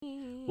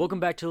Welcome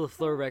back to the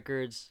Fleur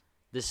Records.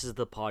 This is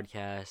the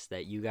podcast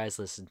that you guys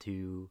listen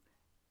to.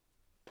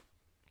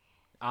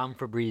 I'm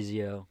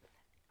Fabrizio.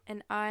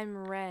 And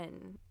I'm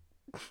Ren.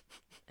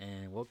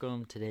 And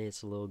welcome. Today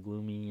it's a little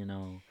gloomy,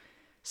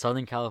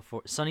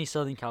 sunny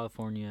Southern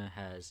California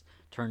has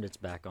turned its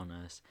back on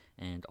us,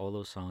 and all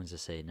those songs that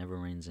say it never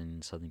rains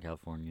in Southern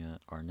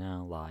California are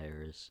now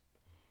liars.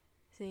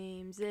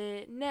 Seems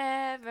it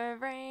never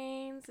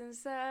rains in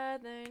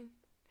Southern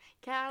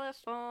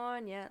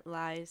California.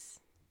 Lies.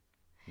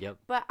 Yep.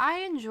 But I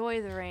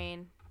enjoy the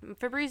rain.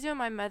 Fabrizio and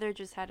my mother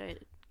just had a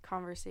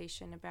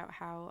conversation about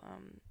how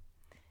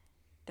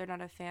they're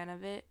not a fan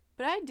of it.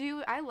 But I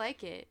do. I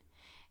like it.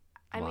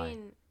 I Why?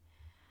 mean,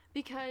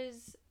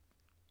 because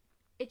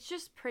it's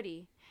just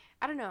pretty.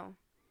 I don't know.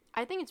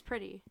 I think it's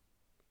pretty.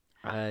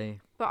 But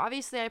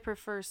obviously I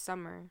prefer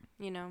summer,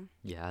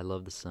 Yeah, I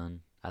love the sun.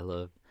 I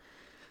love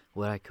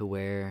what I could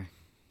wear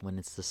when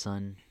it's the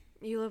sun.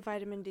 You love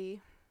vitamin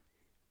D.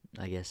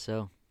 I guess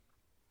so.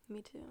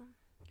 Me too.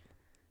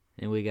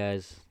 Anyway,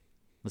 guys,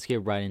 let's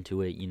get right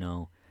into it,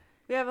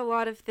 We have a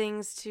lot of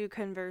things to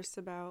converse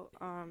about.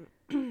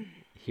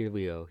 Here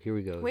we go.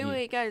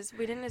 Wait, guys.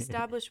 We didn't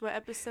establish what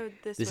episode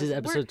this was. This is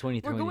episode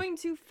 23. We're going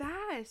too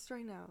fast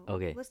right now.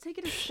 Okay. Let's take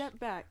it a step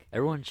back.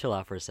 Everyone chill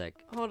out for a sec.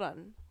 Hold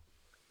on.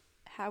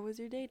 How was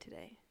your day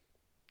today?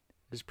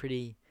 It was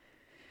pretty...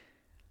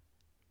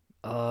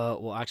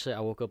 well, actually, I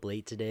woke up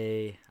late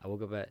today. I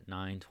woke up at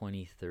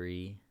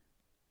 9:23.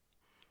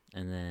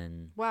 And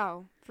then...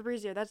 Wow.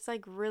 Fabrizio, that's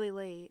like really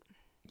late.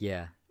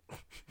 Yeah.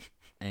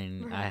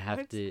 And Right. I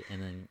have to...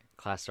 And then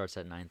class starts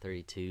at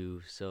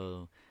 9:32.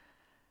 So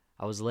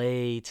I was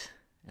late.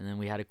 And then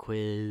we had a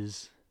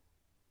quiz.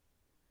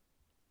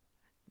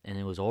 And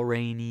it was all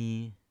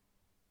rainy.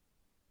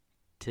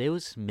 Today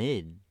was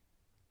mid.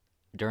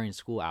 During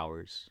school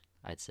hours,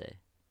 I'd say.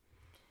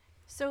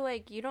 So,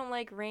 you don't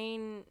like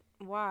rain.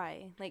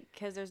 Why?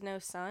 Because there's no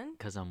sun?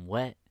 Because I'm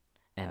wet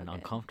and Okay.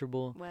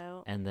 uncomfortable.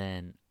 Well, And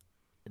then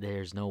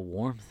there's no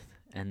warmth.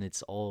 And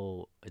it's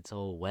all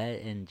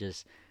wet and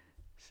just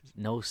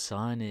no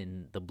sun.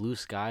 And the blue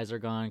skies are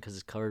gone because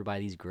it's covered by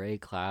these gray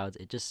clouds.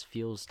 It just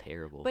feels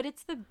terrible. but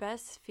it's the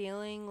best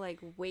feeling,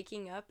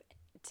 waking up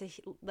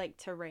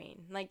to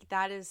rain.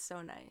 That is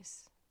so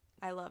nice.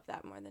 I love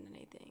that more than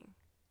anything.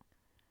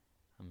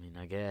 I mean,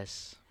 I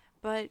guess.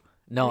 But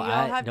No, we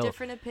all have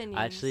different opinions.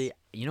 Actually,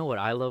 you know what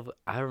I love?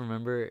 I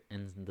remember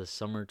in the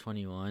summer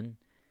 21,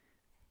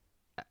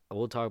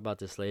 we'll talk about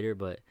this later,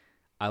 but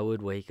I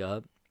would wake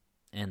up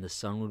and the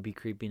sun would be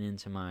creeping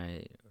into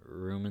my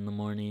room in the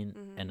morning,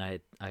 and I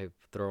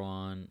throw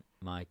on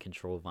my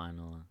Control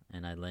vinyl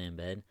and I lay in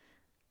bed.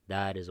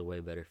 That is a way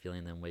better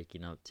feeling than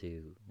waking up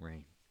to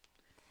rain.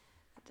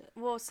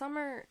 Well,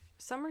 summer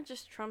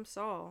just trumps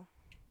all.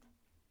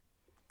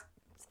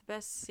 It's the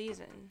best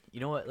season.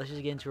 You know what? Let's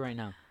just get into it right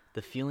now.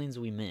 The feelings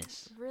we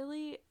miss.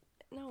 Really?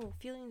 No,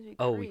 feelings we crave.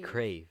 Oh, we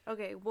crave.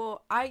 Okay,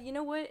 well, you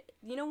know what?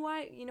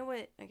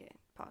 Okay,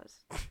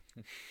 pause.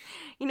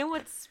 You know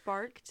what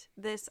sparked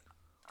this?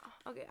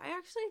 Okay, I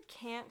actually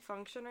can't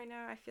function right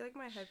now. I feel like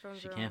my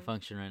headphones She are can't on.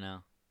 function right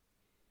now.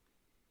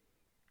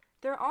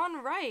 They're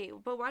on right,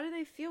 but why do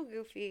they feel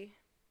goofy?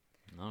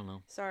 I don't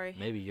know. Sorry.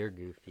 Maybe you're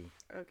goofy.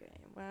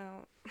 Okay,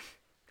 well.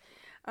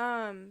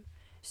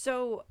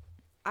 So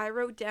I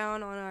wrote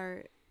down on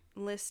our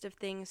list of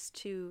things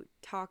to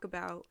talk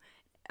about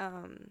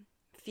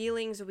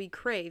feelings we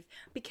crave,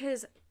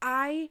 because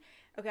I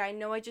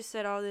know I just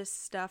said all this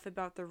stuff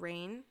about the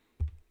rain,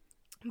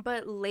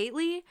 but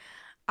lately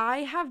I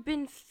have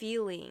been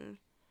feeling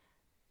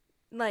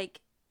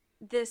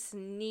this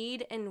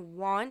need and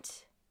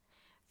want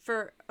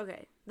for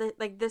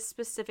this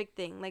specific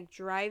thing,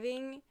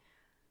 driving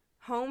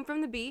home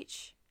from the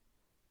beach,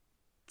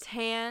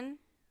 tan,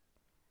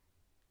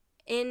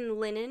 in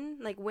linen,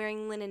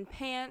 wearing linen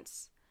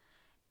pants,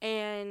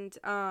 and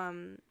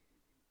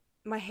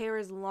my hair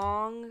is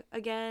long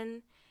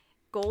again,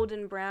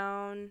 golden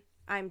brown,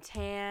 I'm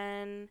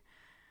tan,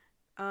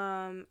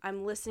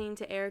 I'm listening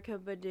to Erykah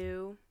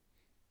Badu,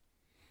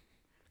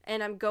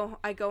 and I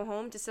go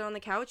home to sit on the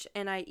couch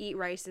and I eat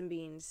rice and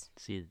beans.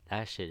 See,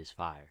 that shit is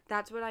fire.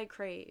 That's what I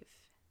crave.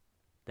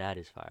 That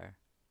is fire.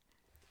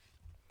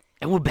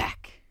 And we're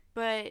back.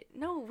 But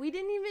no, we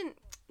didn't even.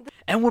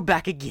 And we're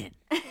back again.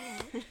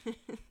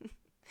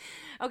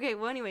 Okay,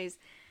 well, anyways,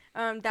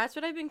 that's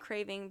what I've been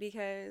craving,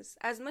 because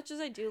as much as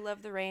I do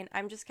love the rain,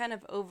 I'm just kind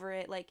of over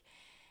it.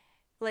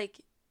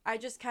 I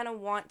just kind of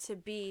want to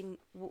be,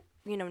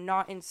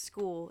 not in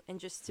school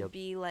and just to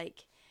be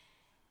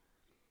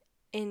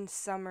in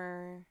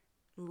summer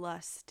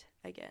lust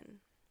again,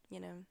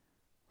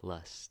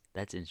 Lust.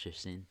 That's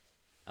interesting.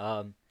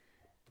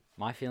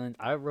 My feelings,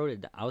 I wrote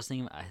it. I was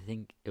thinking, I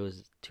think it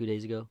was 2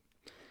 nights ago,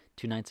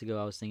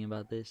 I was thinking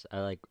about this.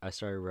 I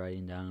started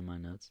writing down in my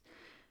notes.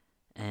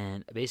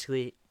 And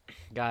basically,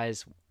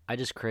 guys, I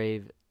just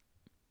crave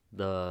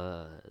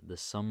the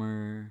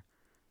summer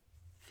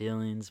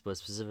feelings, but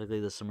specifically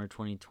the summer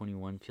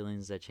 2021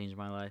 feelings that changed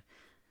my life.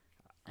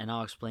 And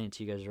I'll explain it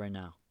to you guys right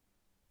now.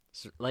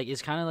 Like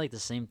it's kind of like the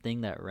same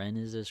thing that Ren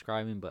is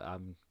describing, but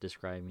I'm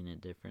describing it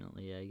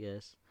differently, I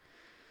guess.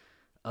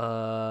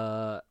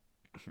 Uh,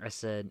 I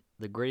said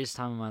the greatest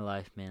time of my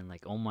life, man.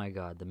 Like, oh my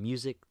god, the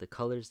music, the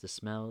colors, the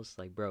smells.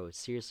 Like, bro, it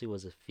seriously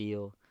was a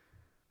feel.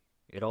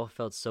 It all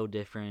felt so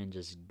different and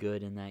just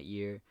good in that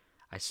year.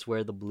 I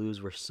swear the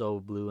blues were so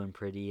blue and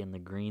pretty, and the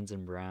greens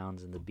and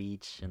browns, and the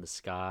beach and the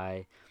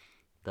sky,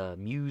 the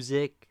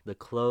music, the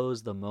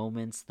clothes, the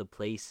moments, the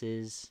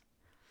places.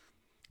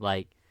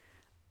 Like,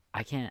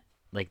 I can't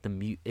like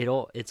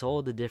it's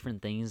all the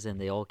different things,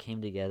 and they all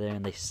came together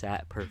and they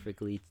sat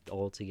perfectly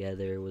all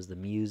together. It was the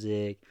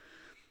music,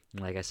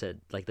 like I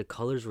said, like the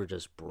colors were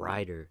just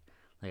brighter.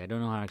 Like I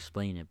don't know how to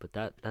explain it, but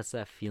that's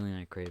that feeling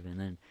I crave. And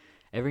then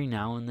every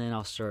now and then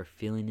I'll start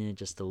feeling it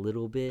just a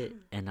little bit,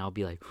 and I'll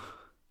be like,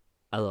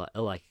 it'll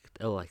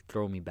like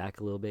throw me back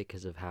a little bit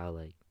because of how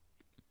like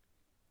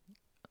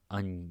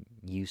I'm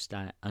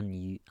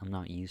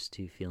not used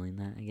to feeling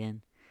that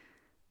again.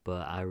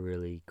 But I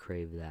really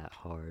crave that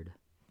hard.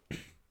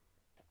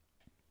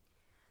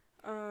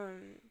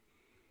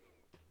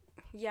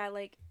 Yeah,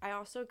 like I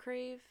also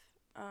crave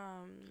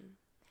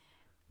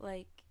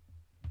like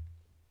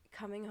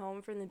coming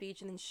home from the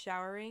beach and then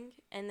showering,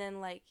 and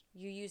then like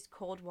you use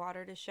cold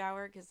water to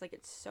shower because like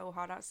it's so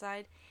hot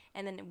outside,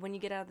 and then when you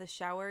get out of the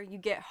shower you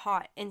get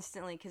hot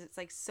instantly because it's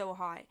like so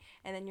hot,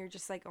 and then you're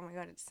just like, oh my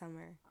god, it's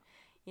summer,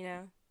 you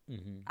know.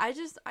 Mm-hmm.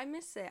 I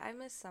miss it. I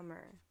miss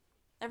summer.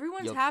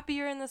 Everyone's Yep.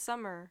 happier in the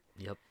summer.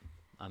 Yep.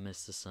 I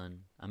miss the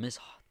sun. I miss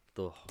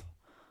the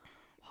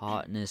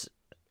hotness.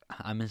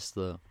 I miss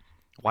the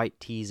white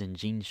tees and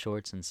jean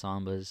shorts and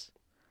sambas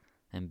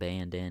and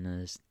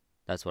bandanas.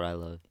 That's what I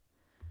love.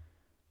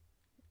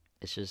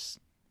 It's just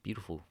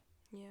beautiful.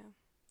 Yeah,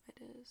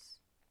 it is.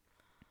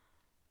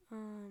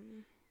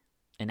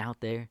 And out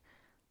there,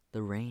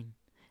 the rain,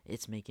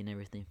 it's making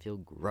everything feel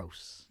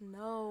gross.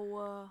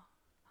 No.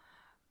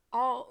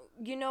 Oh,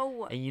 you know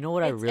what? And you know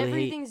what I really hate?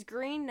 Everything's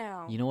green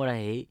now. You know what I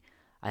hate?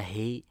 I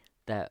hate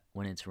that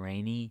when it's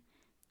rainy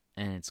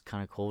and it's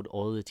kind of cold,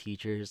 all the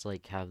teachers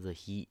like have the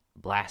heat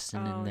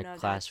blasting in the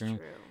classroom,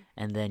 that's true.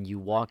 and then you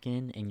walk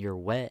in and you're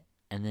wet,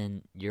 and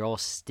then you're all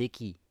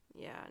sticky.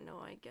 Yeah, no,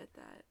 I get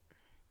that.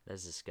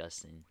 That's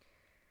disgusting.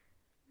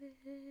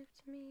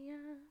 Lift me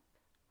up,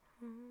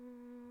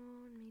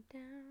 hold me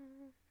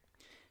down.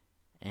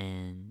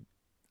 And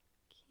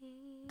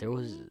there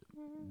was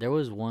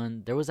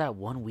that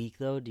one week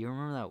though. Do you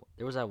remember that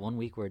there was that one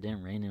week where it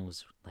didn't rain and it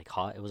was like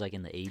hot? It was like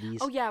in the 80s.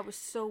 Oh yeah, it was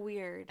so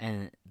weird.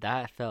 And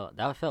that felt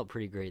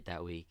pretty great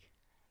that week.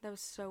 That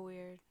was so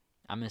weird.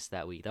 I missed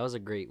that week. That was a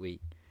great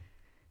week.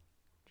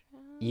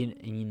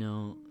 You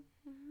know.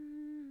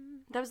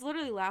 That was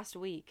literally last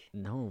week.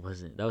 No, it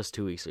wasn't. That was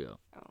 2 weeks ago.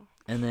 Oh.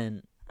 And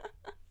then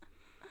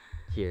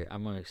here,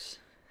 I'm gonna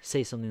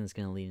say something that's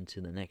gonna lead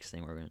into the next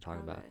thing we're gonna talk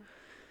about.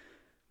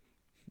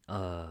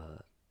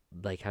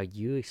 Like how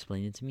you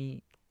explained it to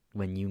me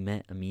when you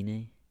met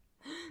Amine.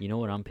 You know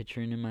what I'm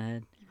picturing in my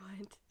head?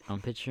 What? I'm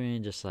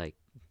picturing just like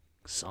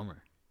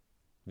summer,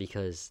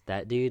 because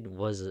that dude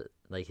was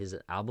like his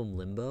album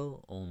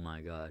Limbo. Oh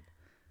my god,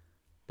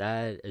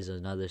 that is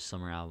another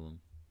summer album,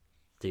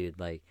 dude.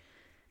 Like,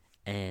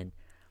 and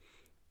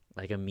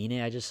like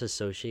Amine, I just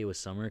associate with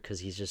summer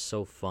because he's just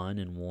so fun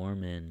and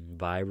warm and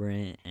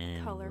vibrant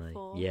and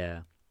colorful. Like,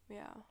 yeah.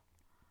 Yeah.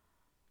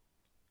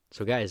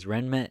 So guys,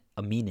 Ren met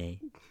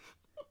Amine.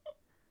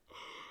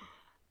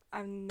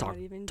 I'm not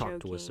even joking.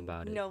 Talk to us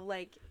about it. No,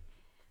 like, oh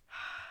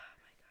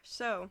my gosh.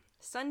 So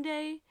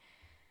Sunday,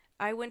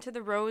 I went to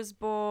the Rose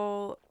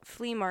Bowl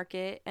flea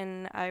market,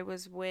 and I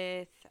was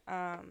with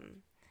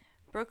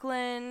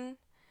Brooklyn,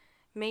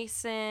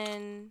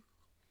 Mason,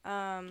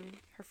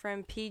 her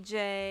friend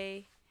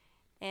PJ,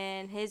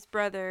 and his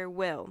brother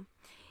Will.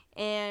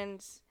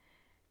 And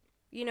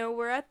you know,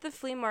 we're at the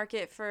flea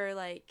market for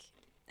like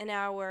an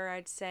hour,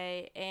 I'd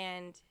say,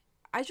 and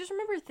I just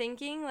remember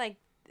thinking like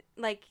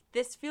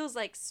this feels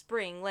like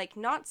spring, like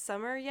not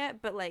summer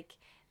yet, but like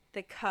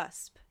the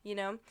cusp, you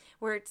know,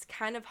 where it's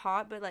kind of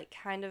hot but like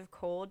kind of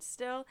cold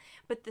still,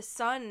 but the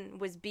sun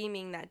was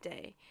beaming that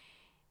day.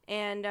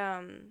 And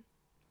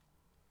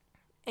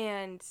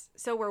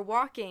so we're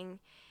walking,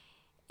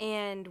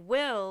 and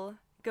Will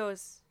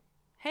goes,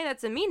 "Hey,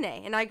 that's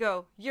Amine." And I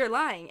go, "You're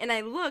lying." And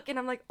I look, and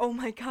I'm like, "Oh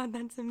my god,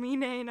 that's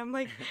Amine." And I'm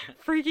like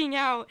freaking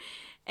out.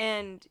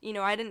 And, you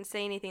know, I didn't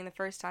say anything the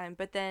first time,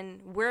 but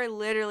then we're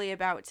literally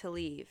about to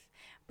leave.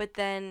 But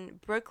then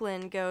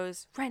Brooklyn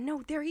goes, "Ren,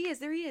 no, there he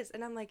is.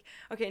 And I'm like,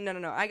 okay,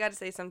 no, I got to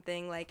say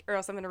something, like, or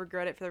else I'm going to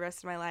regret it for the rest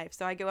of my life.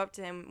 So I go up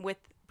to him with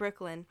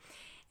Brooklyn,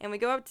 and we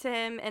go up to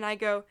him, and I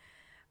go,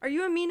 "Are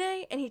you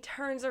Amine?" And he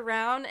turns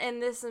around,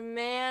 and this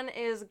man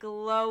is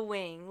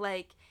glowing.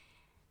 Like,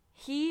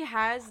 he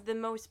has the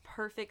most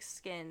perfect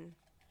skin.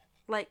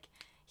 Like,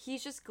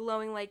 he's just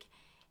glowing. Like,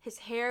 his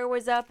hair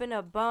was up in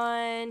a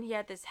bun. He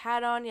had this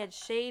hat on. He had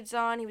shades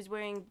on. He was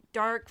wearing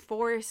dark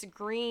forest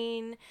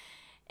green.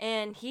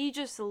 And he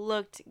just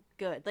looked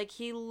good. Like,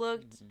 he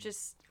looked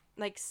just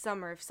like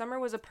summer. If summer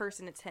was a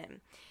person, it's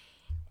him.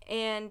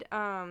 And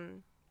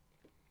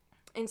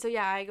And so,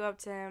 yeah, I go up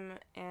to him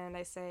and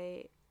I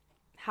say,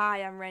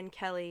 "Hi, I'm Ren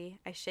Kelly."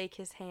 I shake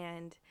his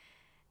hand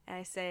and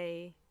I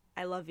say,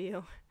 "I love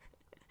you."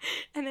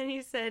 And then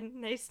he said,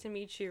 "Nice to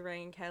meet you,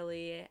 Ren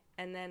Kelly."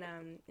 And then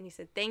and he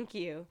said, "Thank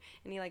you."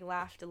 And he like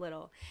laughed a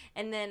little.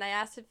 And then I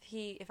asked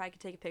if I could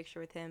take a picture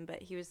with him,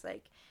 but he was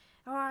like,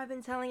 "Oh, I've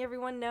been telling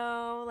everyone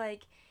no,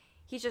 like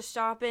he's just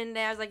shopping." And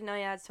I was like, "No,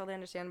 yeah, it's totally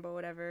understandable,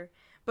 whatever."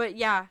 But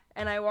yeah,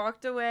 and I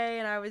walked away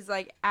and I was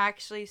like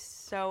actually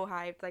so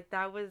hyped. Like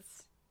that was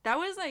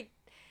like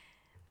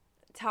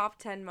top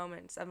 10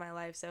 moments of my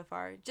life so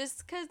far.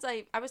 Just because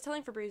like I was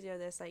telling Fabrizio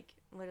this like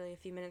literally a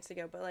few minutes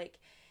ago, but like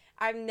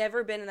I've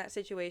never been in that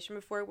situation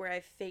before where I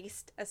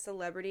faced a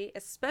celebrity,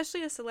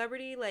 especially a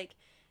celebrity like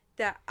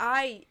that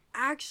I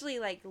actually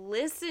like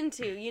listen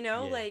to, you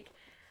know, Yeah.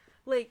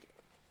 like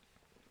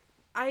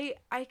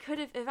I could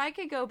have, if I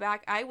could go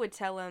back, I would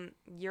tell him,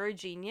 "You're a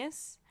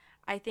genius.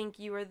 I think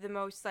you are the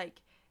most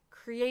like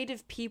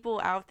creative people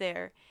out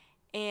there."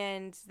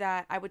 And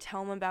that I would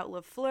tell him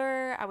about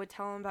Fleur, I would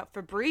tell him about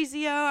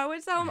Fabrizio, I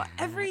would tell him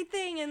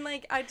everything, and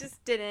like I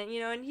just didn't, you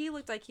know. And he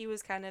looked like he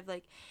was kind of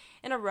like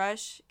in a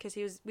rush because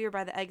we were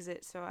by the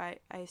exit, so I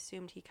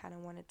assumed he kind of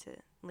wanted to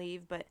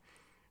leave, but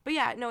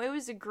yeah, no, it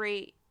was a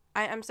great.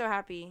 I'm so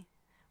happy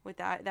with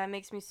that. That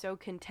makes me so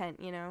content,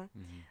 you know.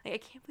 Mm-hmm. Like I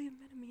can't believe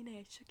I met Amine.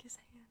 I shook his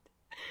hand.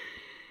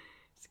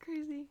 It's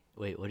crazy.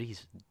 Wait,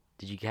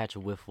 did you catch a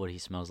whiff what he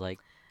smells like?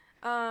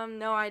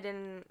 No, I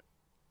didn't.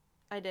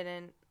 I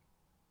didn't.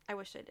 I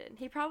wish I did.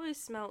 He probably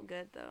smelled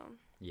good though.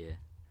 Yeah.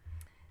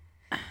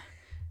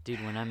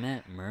 Dude, when I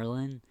met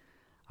Merlin,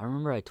 I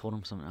remember I told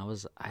him something.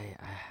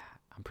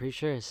 I'm pretty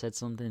sure I said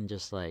something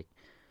just like,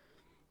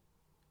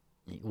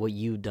 "What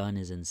you've done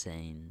is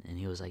insane," and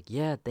he was like,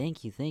 "Yeah,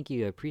 thank you,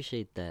 I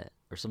appreciate that,"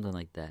 or something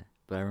like that.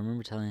 But I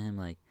remember telling him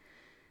like,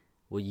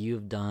 "What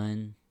you've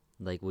done,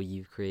 like what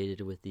you've created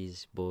with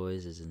these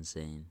boys, is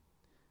insane."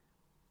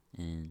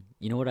 And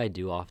you know what I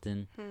do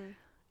often?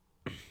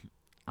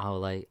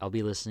 I'll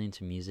be listening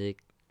to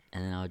music,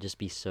 and then I'll just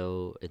be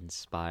so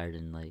inspired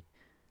and like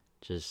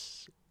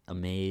just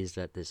amazed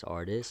at this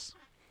artist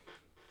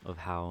of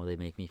how they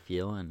make me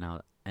feel, and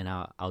I'll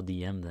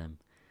DM them,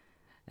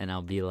 and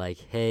I'll be like,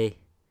 "Hey,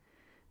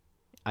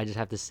 I just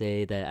have to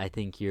say that I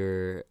think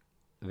you're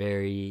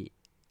very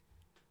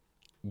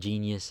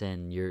genius,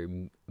 and your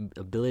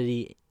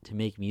ability to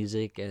make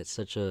music at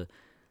such a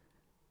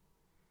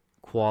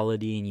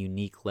quality and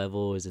unique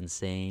level is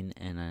insane,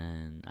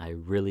 and I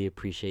really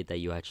appreciate that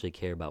you actually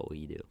care about what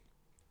you do."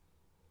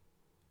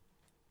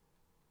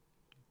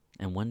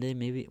 And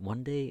maybe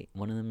one day,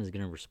 one of them is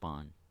gonna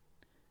respond,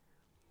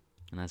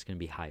 and that's gonna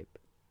be hype.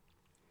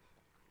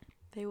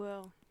 They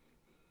will.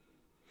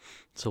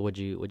 So what'd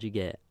you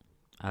get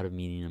out of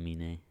meeting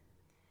Amine?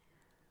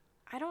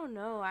 I don't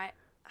know.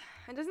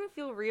 It doesn't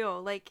feel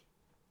real. Like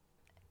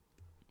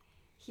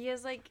he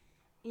has like,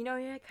 you know,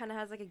 he kind of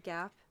has like a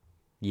gap.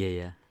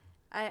 Yeah.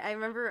 I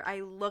remember I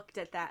looked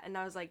at that and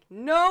I was like,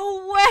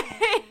 "No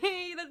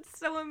way! That's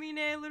so Amine."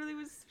 I literally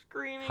was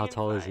screaming. How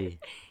tall is inside. he?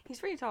 He's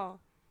pretty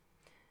tall.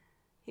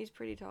 He's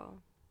pretty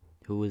tall.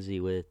 Who was he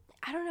with?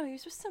 I don't know. He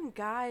was with some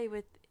guy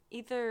with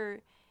he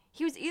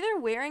was either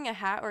wearing a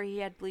hat or he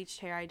had bleached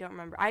hair. I don't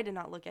remember. I did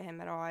not look at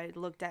him at all. I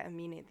looked at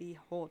Amine the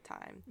whole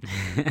time.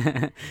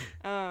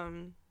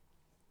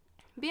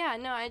 But yeah,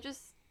 no,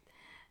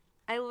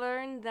 I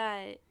learned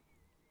that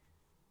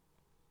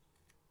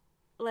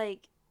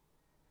like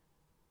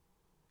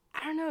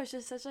I don't know, it's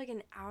just such like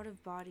an out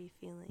of body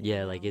feeling. Yeah,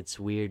 you know? like it's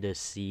weird to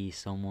see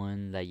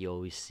someone that you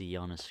always see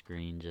on a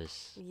screen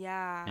just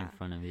in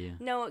front of you.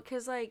 No,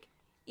 because like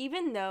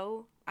even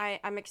though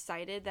I'm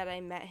excited that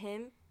I met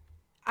him,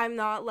 I'm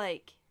not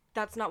like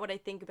that's not what I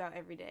think about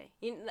every day.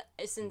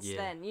 Since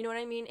then, you know what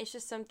I mean? It's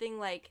just something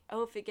like,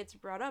 oh, if it gets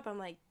brought up, I'm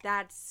like,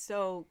 that's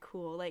so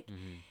cool. Like,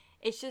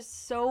 it's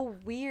just so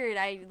weird.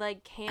 I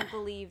like can't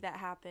believe that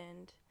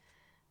happened.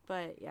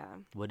 But yeah.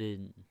 What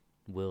did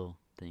Will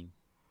think?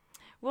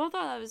 Will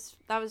thought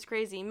that was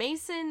crazy.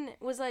 Mason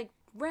was like,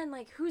 "Ren,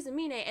 like, who's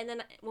Amine?" And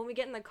then when we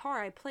get in the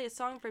car, I play a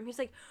song for him. He's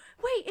like,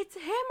 "Wait, it's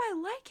him. I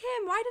like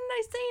him. Why didn't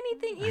I say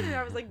anything either?"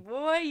 I was like,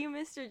 "Boy, you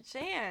missed your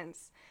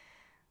chance."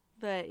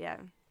 But yeah.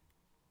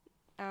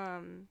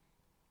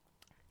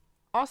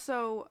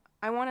 Also,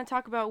 I want to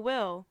talk about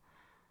Will,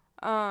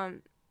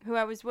 who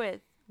I was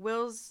with.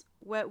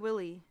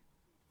 WillsWetWilly.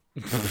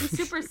 He's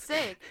super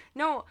sick.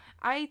 No,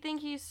 I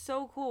think he's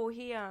so cool.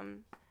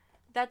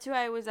 That's who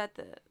I was at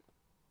the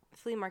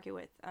flea market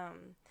with.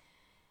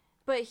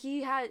 But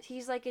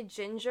he's like a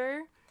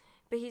ginger,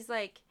 but he's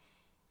like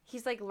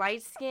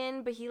light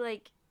skinned, but he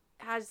like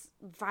has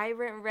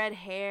vibrant red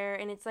hair,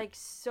 and it's like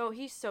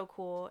he's so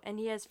cool, and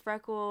he has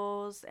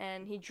freckles,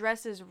 and he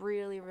dresses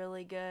really,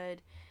 really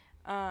good.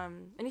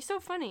 And he's so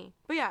funny.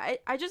 But yeah,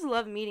 I just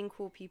love meeting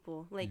cool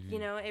people. Like, you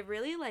know, it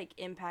really like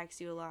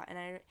impacts you a lot,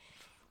 and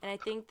I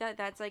think that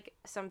that's like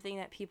something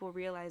that people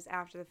realize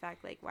after the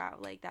fact, like, wow,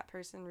 like that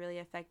person really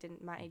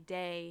affected my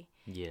day.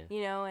 Yeah.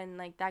 You know, and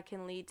like that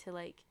can lead to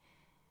like,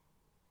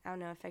 I don't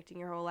know, affecting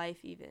your whole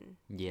life even.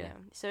 Yeah. You know?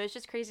 So it's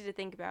just crazy to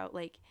think about,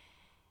 like,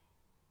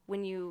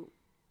 when you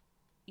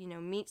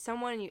meet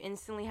someone and you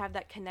instantly have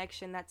that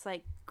connection. That's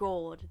like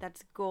gold.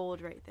 That's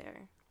gold right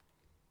there.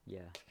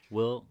 Yeah.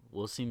 Will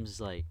seems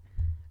like,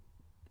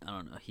 I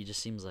don't know, he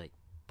just seems like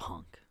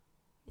punk.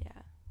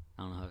 Yeah.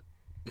 I don't know how to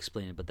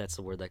explain it, but that's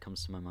the word that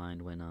comes to my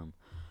mind when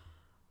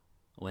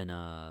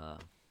I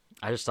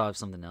just thought of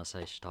something else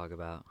I should talk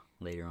about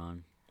later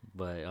on,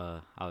 but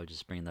I'll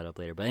just bring that up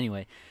later. But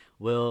anyway,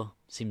 Will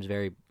seems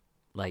very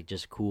like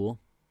just cool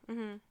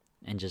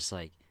and just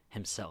like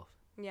himself.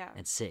 Yeah.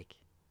 And sick.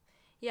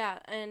 Yeah,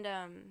 and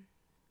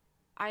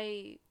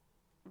I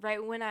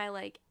right when I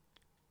like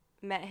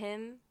met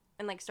him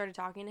and like started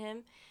talking to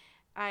him,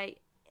 I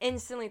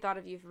instantly thought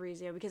of you,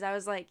 Fabrizio, because I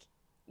was like,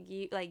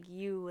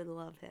 you would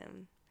love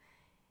him.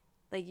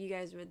 Like, you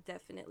guys would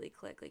definitely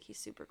click. Like, he's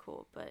super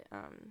cool. But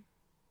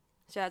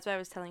so that's why I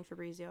was telling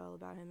Fabrizio all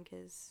about him,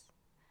 because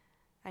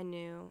I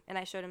knew, and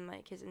I showed him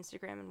like his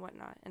Instagram and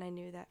whatnot, and I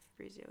knew that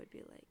Fabrizio would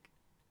be like,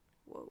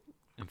 whoa.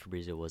 And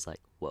Fabrizio was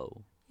like,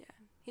 whoa. Yeah,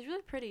 he's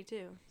really pretty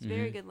too. He's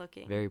very good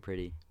looking. Very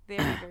pretty.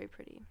 Very, very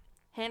pretty.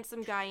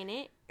 Handsome guy in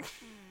it.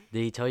 Did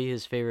he tell you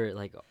his favorite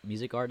like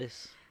music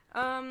artist?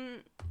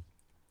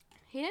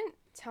 He didn't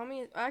tell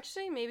me.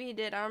 Actually, maybe he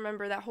did. I don't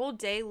remember. That whole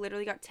day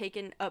literally got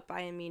taken up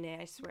by Amine,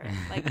 I swear.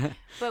 Like,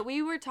 but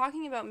we were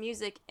talking about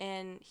music,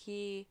 and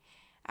he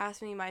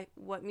asked me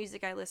what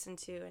music I listened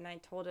to, and I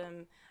told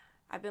him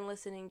I've been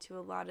listening to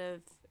a lot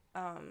of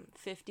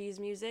 50s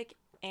music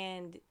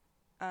and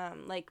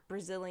like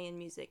Brazilian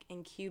music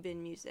and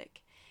Cuban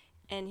music.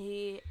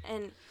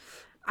 And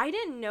I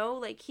didn't know,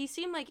 like, he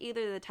seemed like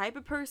either the type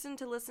of person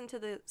to listen to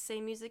the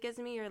same music as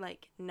me or,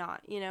 like,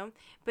 not,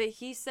 But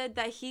he said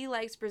that he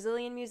likes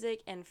Brazilian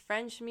music and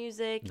French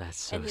music. That's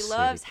so and he sick.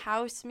 loves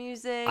house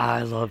music.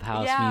 I love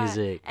house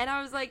music. And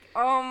I was like,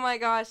 oh, my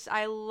gosh,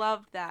 I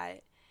love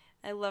that.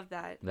 I love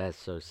that. That's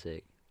so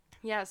sick.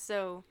 Yeah,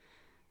 so,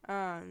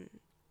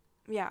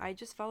 yeah, I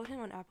just followed him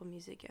on Apple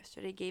Music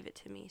yesterday. He gave it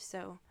to me,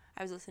 so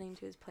I was listening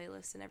to his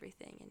playlist and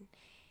everything,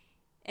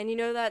 and you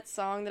know that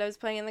song that I was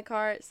playing in the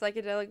car,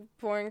 Psychedelic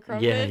Pouring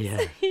Crumpets?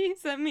 Yeah. He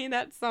sent me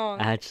that song.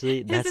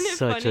 Actually, that's Isn't it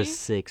such funny? a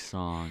sick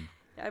song.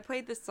 I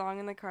played this song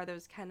in the car that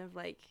was kind of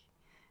like,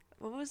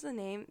 what was the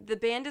name? The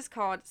band is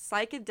called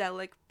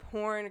Psychedelic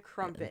Pouring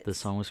Crumpets. The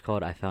song was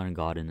called I Found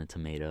God in a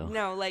Tomato.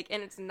 No, like,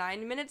 and it's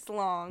 9 minutes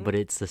long. But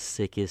it's the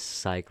sickest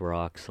psych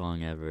rock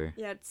song ever.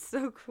 Yeah, it's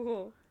so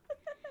cool.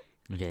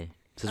 Okay,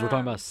 since we're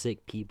talking about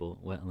sick people,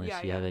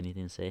 unless you have yeah.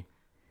 anything to say.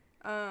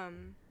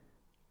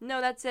 No,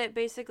 that's it.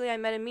 Basically, I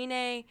met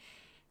Amine,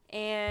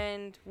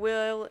 and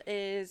Will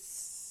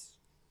is,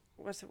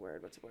 what's the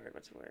word?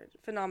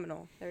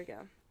 Phenomenal. There we go.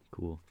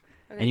 Cool.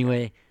 Okay,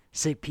 Anyway,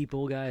 sick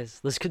people, guys.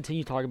 Let's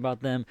continue talking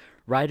about them.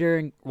 Ryder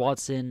and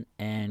Watson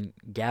and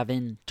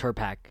Gavin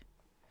Turpak.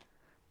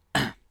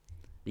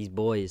 These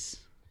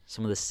boys,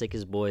 some of the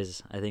sickest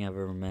boys I think I've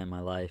ever met in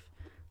my life.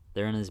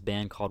 They're in this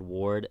band called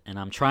Ward, and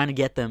I'm trying to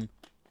get them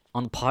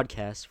on the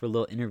podcast for a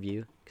little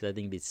interview because I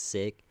think it'd be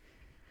sick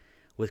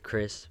with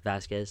Chris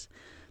Vasquez.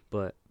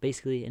 But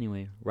basically,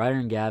 anyway, Ryder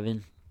and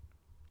Gavin,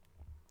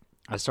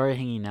 I started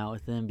hanging out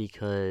with them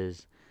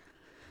because,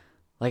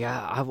 like,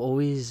 I've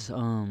always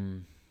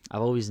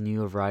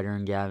knew of Ryder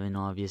and Gavin,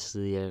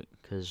 obviously,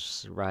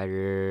 because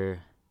Ryder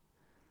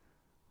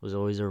was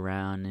always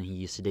around and he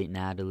used to date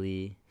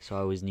Natalie, so I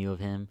always knew of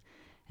him.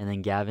 And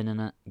then Gavin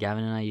and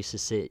I used to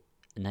sit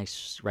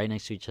right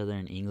next to each other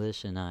in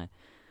English, and I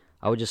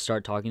would just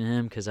start talking to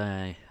him because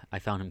I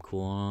found him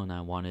cool and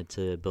I wanted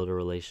to build a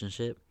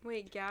relationship.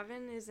 Wait,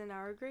 Gavin is in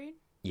our grade?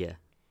 Yeah.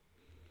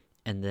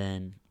 And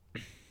then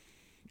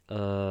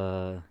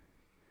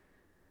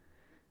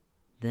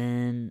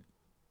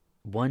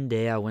one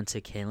day I went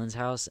to Kaylin's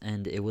house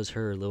and it was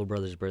her little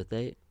brother's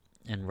birthday,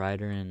 and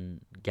Ryder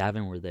and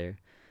Gavin were there,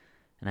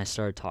 and I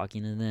started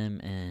talking to them,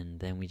 and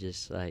then we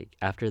just, like,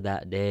 after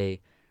that day,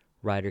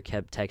 Ryder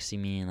kept texting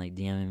me and, like,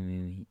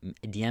 DMing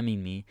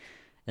me.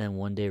 And then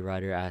one day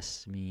Ryder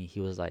asked me, he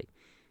was like,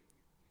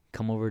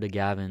 come over to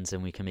Gavin's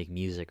and we can make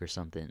music or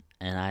something.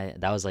 And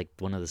that was like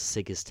one of the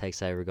sickest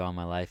texts I ever got in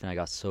my life, and I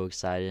got so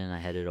excited and I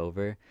headed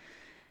over.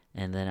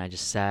 And then I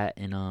just sat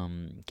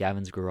in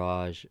Gavin's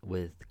garage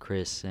with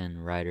Chris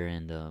and Ryder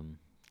and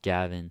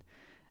Gavin,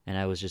 and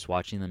I was just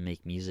watching them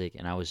make music,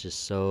 and I was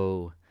just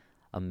so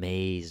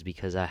amazed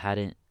because I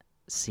hadn't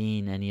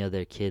seen any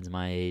other kids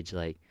my age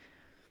like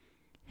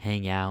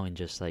hang out and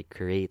just like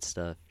create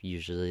stuff.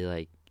 Usually,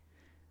 like,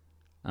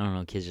 I don't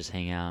know, kids just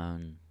hang out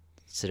and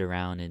sit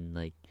around and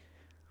like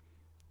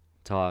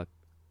talk,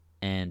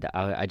 and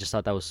I just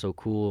thought that was so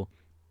cool.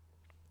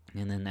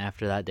 And then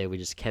after that day we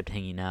just kept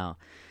hanging out,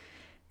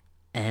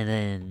 and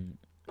then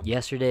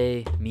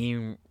yesterday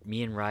me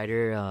and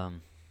Ryder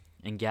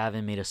and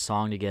Gavin made a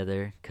song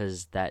together,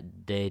 because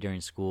that day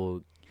during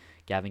school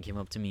Gavin came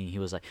up to me and he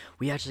was like,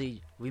 we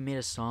made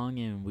a song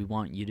and we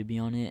want you to be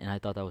on it. And I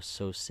thought that was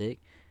so sick.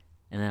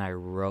 And then I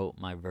wrote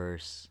my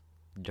verse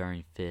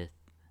during 5th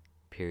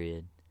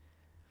period.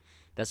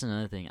 That's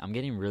another thing. I'm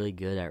getting really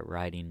good at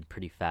writing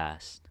pretty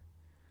fast.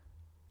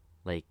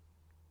 Like,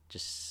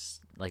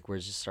 just, like,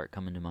 words just start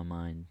coming to my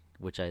mind,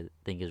 which I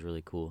think is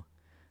really cool.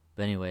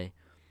 But anyway,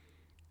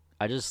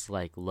 I just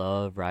like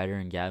love Ryder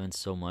and Gavin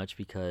so much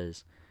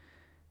because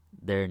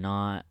they're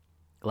not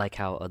like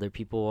how other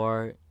people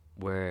are,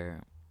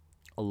 where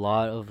a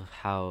lot of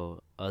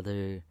how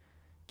other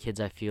kids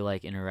I feel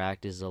like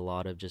interact is a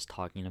lot of just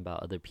talking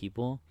about other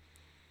people,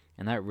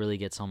 and that really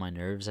gets on my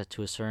nerves at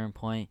to a certain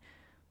point.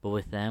 But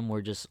with them,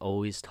 we're just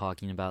always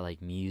talking about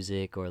like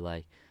music or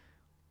like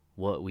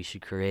what we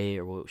should create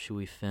or what should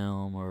we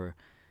film or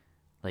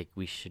like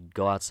we should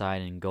go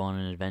outside and go on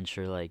an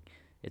adventure. Like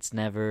it's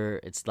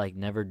like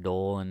never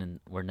dull, and then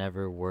we're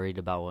never worried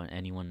about what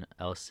anyone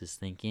else is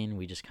thinking.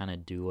 We just kind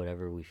of do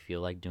whatever we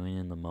feel like doing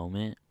in the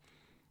moment,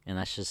 and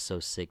that's just so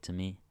sick to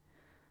me.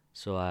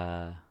 So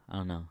I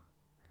don't know.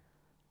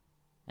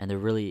 And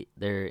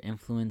they're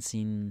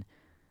influencing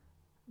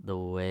the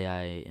way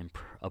I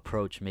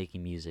approach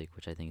making music,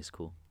 which I think is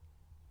cool.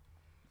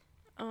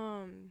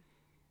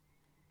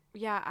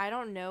 Yeah, I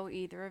don't know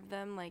either of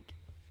them like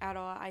at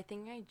all. I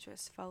think I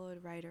just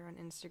followed Ryder on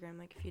Instagram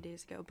like a few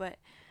days ago, but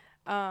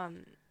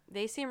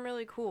they seem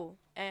really cool,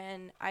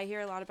 and I hear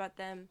a lot about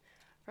them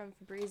from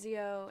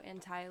Fabrizio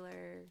and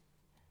Tyler,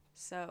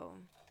 so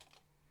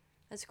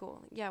that's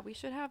cool. Yeah, we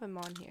should have him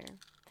on here.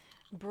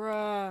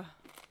 Bruh.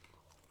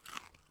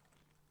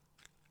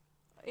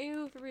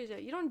 Ew, Fabrizio,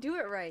 you don't do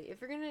it right. If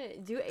you're gonna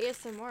do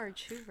ASMR,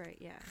 choose right,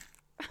 yeah.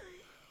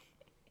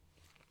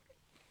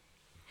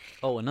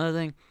 Oh, another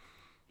thing.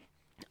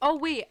 Oh,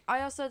 wait,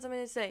 I also had something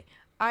to say.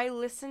 I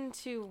listened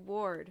to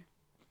Ward.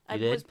 I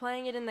You did? was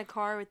playing it in the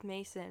car with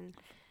Mason.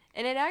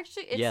 And it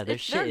actually, Yeah, their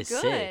shit is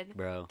good. sick,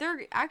 bro.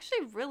 They're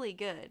actually really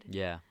good.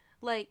 Yeah.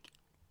 Like,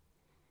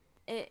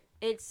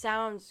 it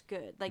sounds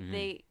good. Like,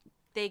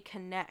 they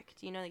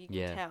connect, you know, like you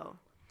can tell.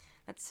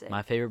 That's sick.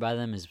 My favorite by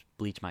them is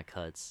Bleach My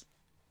Cuts.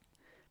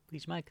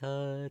 Bleach My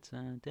Cuts.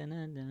 Don't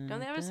Don't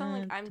they have a song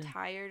like I'm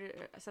Tired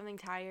or something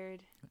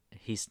tired?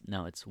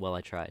 No, it's Well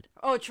I Tried.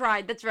 Oh,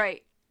 Tried. That's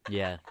right.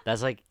 Yeah,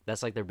 that's like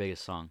their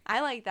biggest song.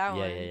 I like that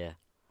one. Yeah.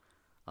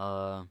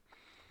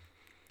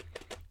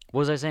 What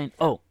was I saying?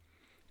 Oh,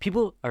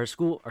 people at our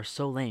school are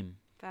so lame.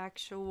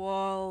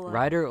 Factual.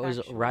 Ryder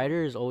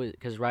is always,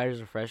 because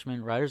Ryder's a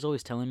freshman. Ryder's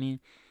always telling me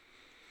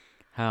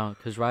how,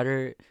 because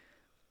Ryder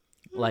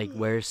like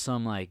wears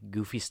some like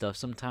goofy stuff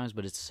sometimes,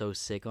 but it's so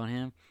sick on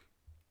him.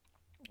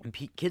 And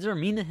kids are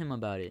mean to him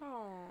about it.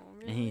 Oh,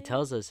 really? And he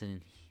tells us,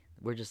 and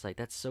we're just like,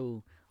 that's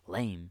so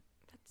lame.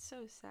 That's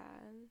so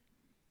sad.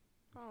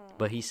 Oh.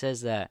 But he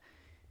says that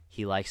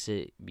he likes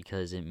it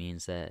because it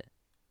means that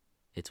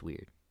it's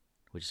weird,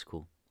 which is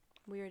cool.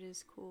 Weird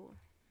is cool.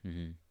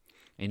 Mm-hmm.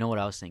 You know what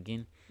I was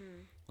thinking?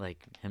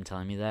 Like, him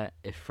telling me that,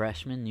 if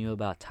freshmen knew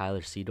about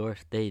Tyler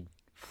Seedorf, they'd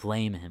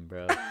flame him,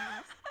 bro,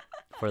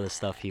 for the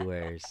stuff he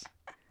wears.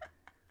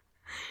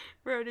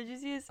 Bro, did you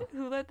see his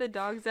Who Let the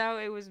Dogs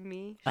Out? It Was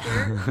Me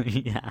shirt?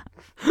 Yeah.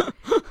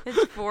 His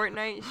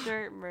Fortnite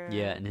shirt, bro.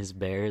 Yeah, and his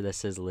bear that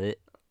says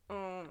lit.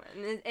 Oh,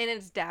 and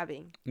it's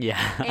dabbing. Yeah.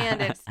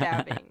 And it's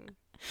dabbing.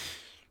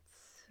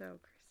 So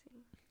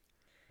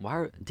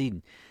crazy.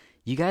 Dude,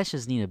 you guys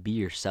just need to be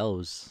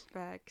yourselves.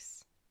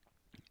 Facts.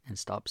 And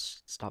stop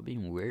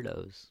being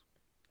weirdos.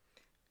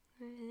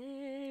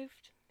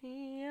 Lift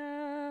me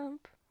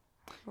up.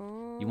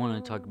 You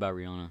want to talk about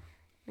Rihanna?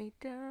 Me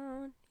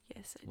down.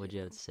 Yes, I What'd do.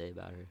 you have to say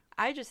about her?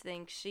 I just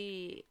think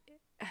she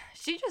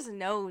just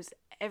knows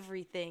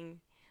everything.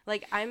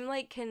 Like, I'm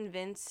like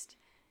convinced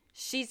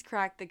she's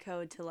cracked the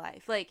code to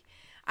life. Like,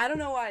 I don't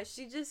know why.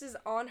 She just is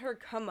on her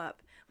come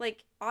up.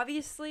 Like,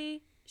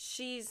 obviously,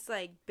 she's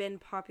like been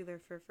popular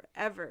for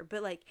forever.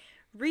 But like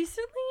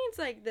recently, it's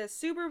like the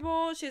Super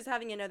Bowl, she's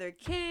having another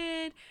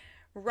kid.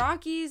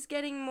 Rocky's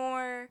getting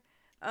more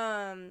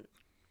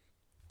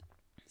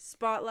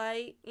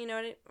spotlight, you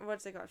know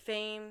what's it called?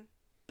 Fame.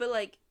 But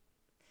like,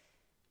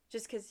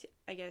 just because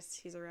I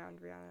guess he's around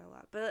Rihanna a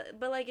lot.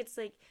 But like, it's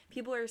like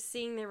people are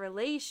seeing their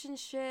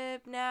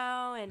relationship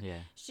now, and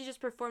she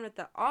just performed at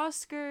the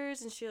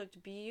Oscars, and she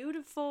looked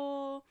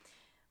beautiful.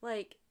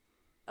 Like,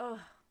 oh,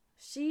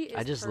 she is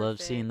I just perfect.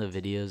 love seeing the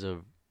videos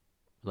of,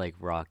 like,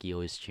 Rocky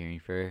always cheering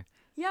for her.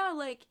 Yeah,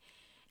 like,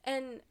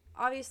 and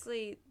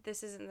obviously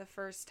this isn't the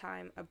first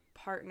time a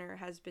partner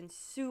has been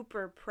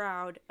super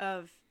proud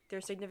of their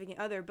significant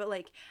other, but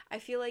like, I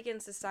feel like in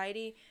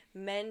society,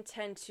 men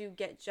tend to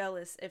get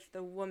jealous if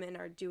the women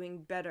are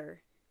doing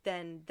better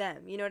than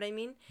them. You know what I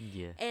mean?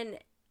 Yeah. And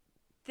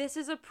this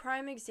is a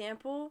prime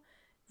example.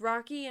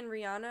 Rocky and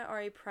Rihanna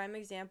are a prime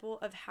example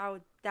of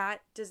how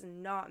that does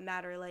not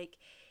matter. Like,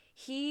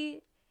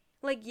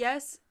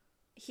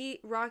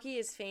 Rocky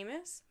is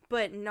famous,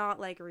 but not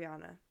like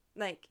Rihanna.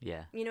 Like,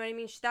 yeah. You know what I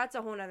mean? That's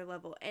a whole nother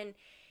level. And,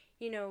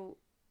 you know,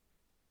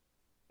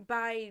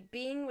 by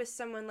being with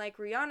someone like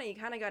Rihanna, you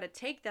kind of got to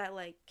take that,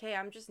 like, okay,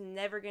 I'm just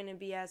never going to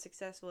be as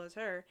successful as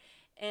her.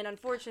 And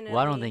unfortunately...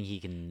 Well, I don't think he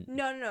can...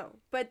 No.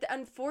 But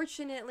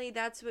unfortunately,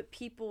 that's what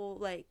people,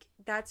 like,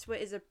 that's what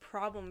is a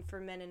problem for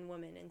men and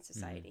women in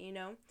society, you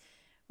know?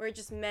 Where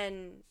just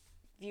men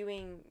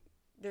viewing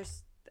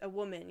there's a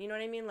woman, you know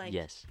what I mean? Like,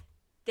 yes.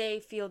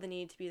 They feel the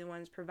need to be the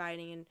ones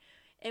providing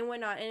and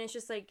whatnot. And it's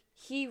just like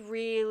he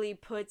really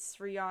puts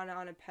Rihanna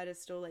on a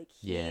pedestal. Like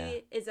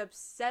he is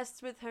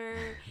obsessed with her.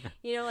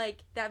 You know,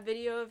 like that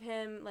video of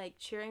him like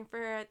cheering for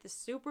her at the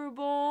Super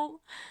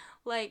Bowl.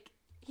 Like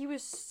he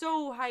was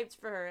so hyped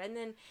for her. And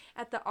then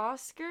at the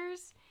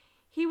Oscars,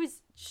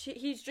 he's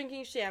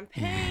drinking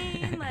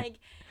champagne. Like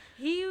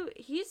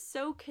he's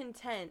so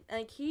content.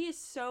 Like he is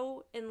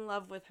so in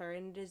love with her,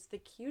 and it is the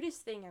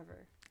cutest thing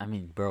ever. I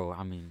mean, bro,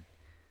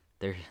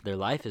 their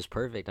life is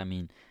perfect. I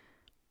mean,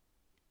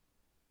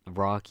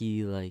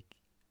 Rocky like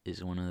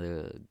is one of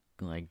the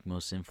like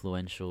most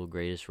influential,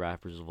 greatest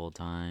rappers of all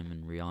time,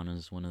 and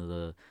Rihanna's one of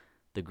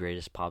the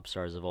greatest pop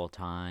stars of all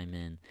time,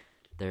 and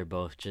they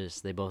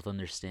both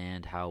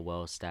understand how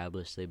well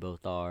established they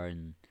both are,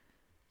 and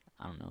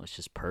I don't know, it's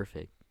just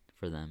perfect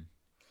for them.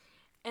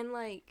 And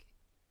like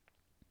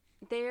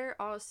they're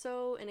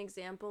also an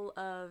example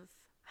of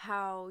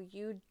how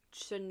you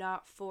should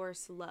not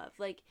force love.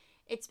 Like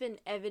it's been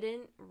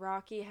evident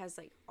Rocky has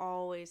like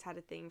always had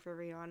a thing for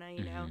Rihanna,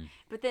 you know.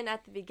 But then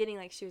at the beginning,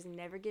 like she was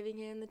never giving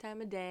him the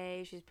time of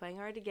day. She's playing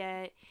hard to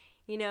get,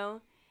 you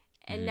know.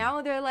 And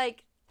now they're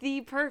like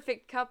the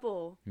perfect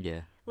couple.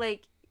 Yeah.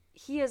 Like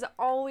he has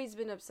always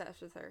been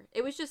obsessed with her.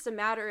 It was just a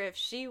matter if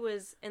she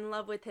was in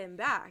love with him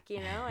back, you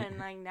know. And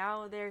like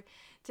now they're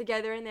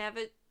together and they have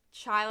a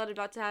child,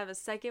 about to have a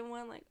second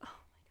one. Like, oh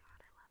my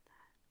god, I love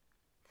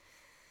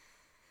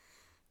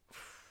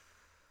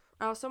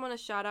that. I also want to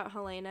shout out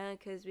Helena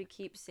because we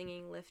keep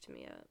singing "Lift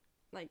Me Up."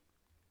 Like,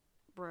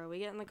 bro, we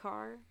get in the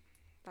car,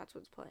 that's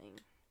what's playing.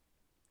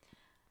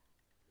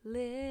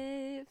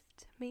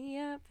 Lift me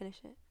up.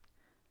 Finish it.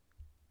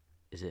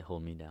 Is it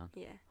 "Hold Me Down"?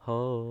 Yeah.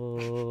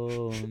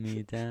 Hold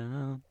me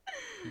down.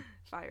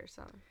 Fire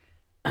song.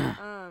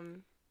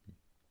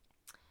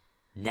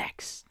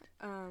 Next,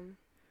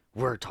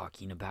 we're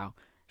talking about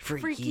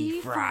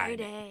Freaky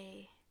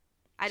Friday.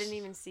 I didn't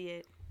even see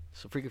it.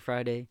 So Freaky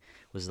Friday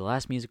was the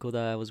last musical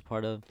that I was a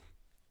part of.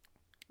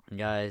 And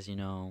guys, you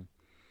know,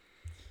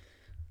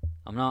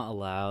 I'm not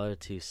allowed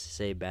to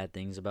say bad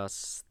things about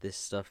this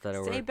stuff that I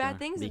work on. Say bad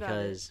things about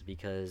it.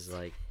 Because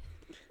like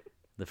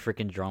the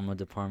freaking drama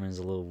department is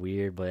a little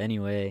weird. But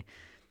anyway,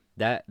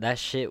 that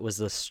shit was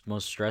the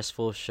most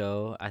stressful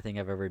show I think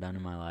I've ever done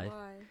in my life.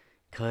 Why?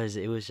 Cause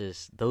it was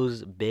just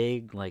those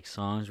big like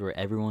songs where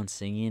everyone's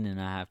singing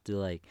and I have to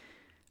like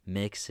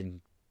mix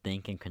and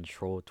think and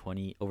control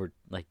 20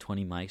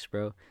 mics,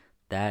 bro.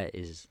 That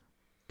is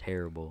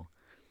terrible.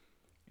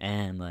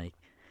 And like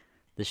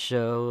the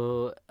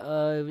show,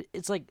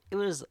 it's like it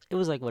was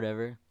like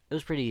whatever. It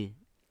was pretty,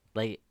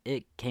 like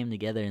it came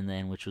together in the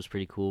end, which was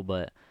pretty cool.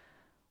 But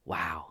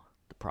wow,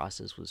 the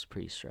process was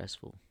pretty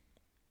stressful.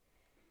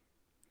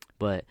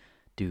 But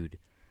dude,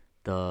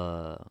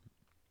 the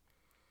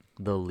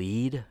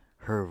lead,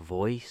 her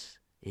voice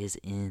is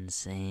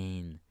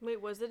insane.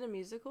 Wait, was it a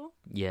musical?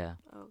 Yeah.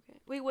 Okay.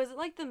 Wait, was it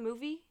like the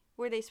movie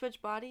where they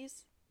switch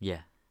bodies?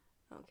 Yeah.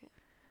 Okay.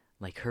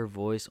 Like her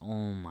voice,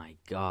 oh my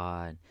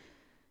god.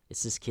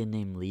 It's this kid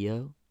named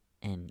Leo,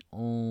 and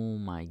oh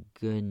my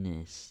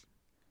goodness.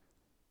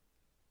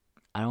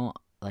 I don't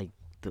like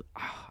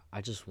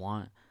I just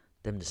want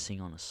them to sing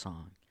on a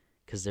song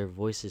cuz their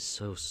voice is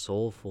so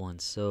soulful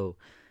and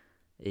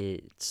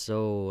it's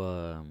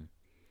so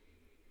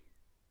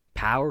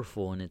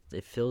powerful, and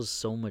it fills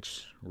so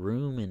much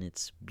room, and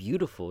it's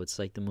beautiful. It's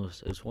like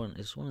it's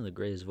one of the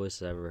greatest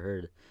voices I've ever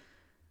heard.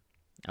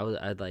 I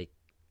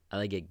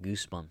get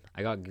goosebumps.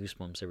 I got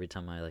goosebumps every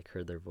time I like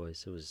heard their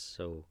voice. It was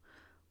so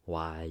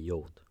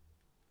wild.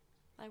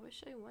 I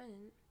wish I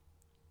went.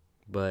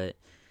 But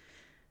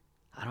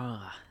I don't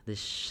know.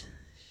 This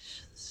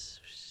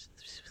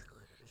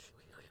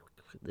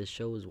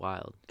show was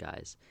wild,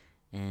 guys.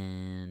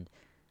 And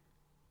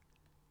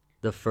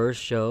the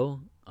first show,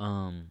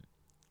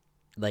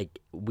 like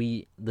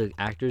the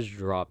actors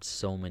dropped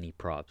so many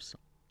props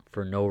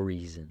for no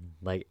reason.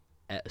 Like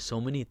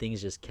so many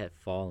things just kept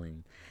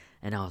falling,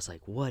 and I was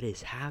like, what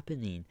is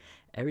happening?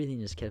 Everything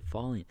just kept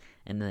falling.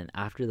 And then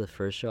after the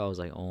first show I was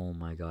like, oh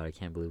my god, I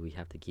can't believe we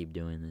have to keep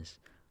doing this.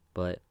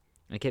 But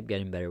I kept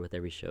getting better with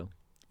every show,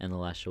 and the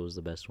last show was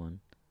the best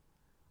one.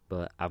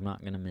 But I'm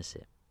not gonna miss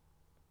it.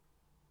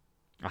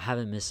 I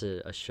haven't missed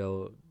a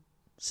show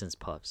since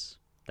Puffs.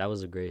 That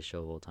was the greatest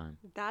show of all time.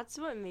 That's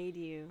what made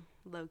you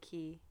low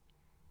key.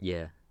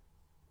 Yeah.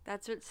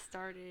 That's what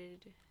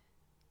started.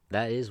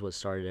 That is what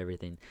started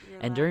everything.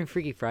 And life. during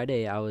Freaky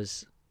Friday, I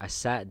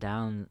sat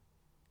down,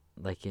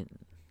 like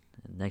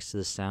next to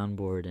the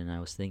soundboard, and I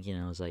was thinking,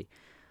 I was like,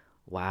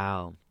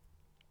 wow.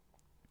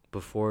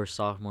 Before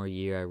sophomore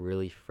year, I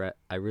really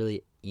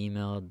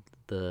emailed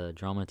the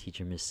drama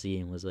teacher, Miss C,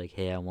 and was like,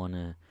 hey, I want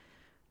to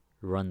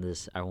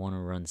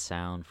run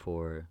sound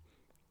for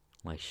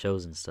like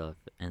shows and stuff.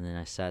 And then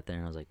I sat there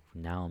and I was like,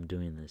 now I'm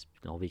doing this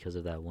all because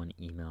of that one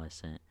email I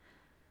sent.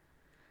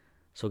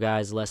 So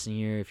guys, lesson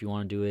here, if you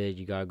want to do it,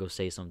 you gotta go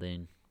say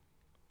something.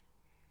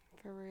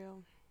 For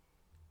real.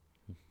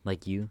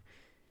 Like you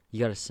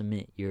gotta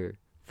submit your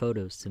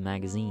photos to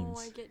magazines.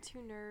 Oh, I get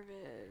too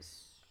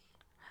nervous.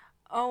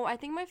 Oh, I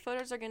think my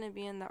photos are going to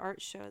be in the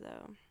art show,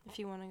 though, if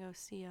you want to go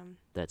see them.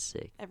 That's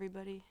sick.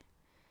 Everybody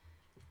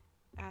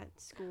at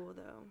school,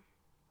 though.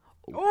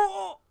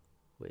 Oh!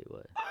 Wait,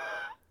 what?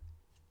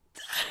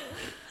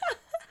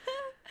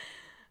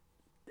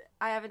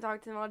 I haven't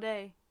talked to him all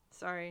day.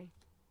 Sorry.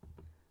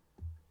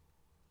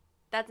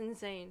 That's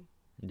insane.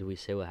 Do we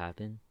say what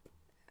happened?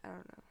 I don't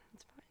know.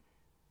 It's fine.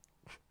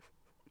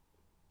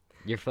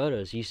 Your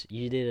photos.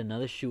 You did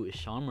another shoot with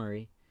Sean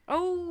Murray.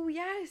 Oh,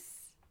 yes.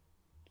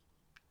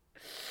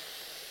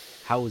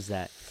 How was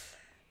that?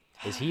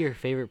 Is he your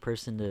favorite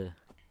person to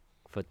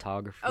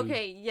photography?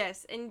 Okay,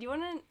 yes. And do you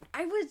want to...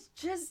 I was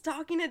just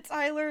talking to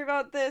Tyler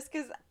about this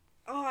because...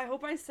 Oh, I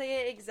hope I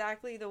say it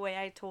exactly the way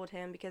I told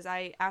him because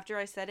after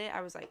I said it,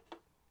 I was like,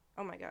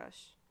 oh my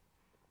gosh.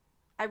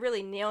 I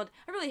really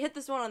hit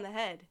this one on the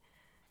head,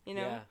 you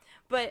know? Yeah.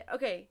 But,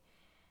 okay.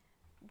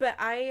 But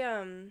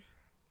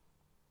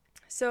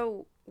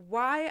so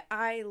why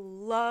I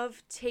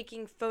love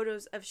taking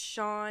photos of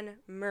Sean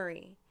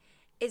Murray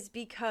is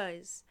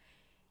because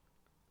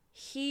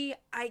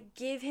I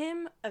give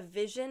him a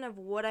vision of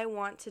what I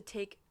want to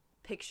take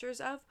pictures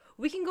of.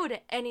 We can go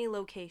to any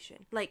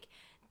location. Like,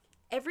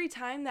 every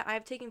time that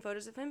I've taken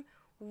photos of him,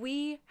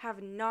 we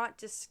have not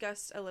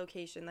discussed a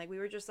location. Like, we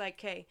were just like,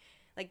 okay,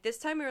 like this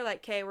time we were like,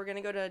 okay, we're going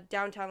to go to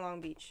downtown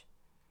Long Beach.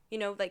 You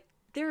know, like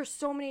there are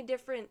so many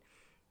different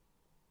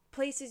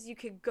places you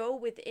could go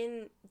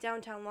within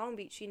downtown Long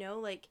Beach, you know?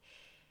 Like,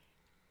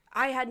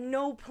 I had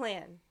no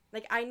plan.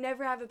 Like, I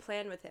never have a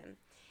plan with him.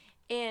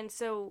 And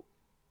so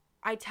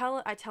I tell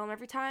him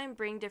every time,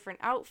 bring different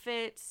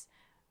outfits,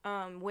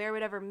 wear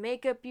whatever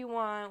makeup you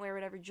want, wear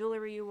whatever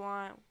jewelry you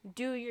want,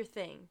 do your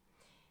thing.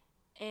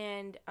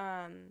 And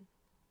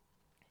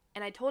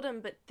I told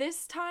him, but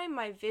this time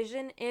my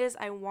vision is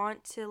I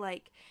want to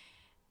like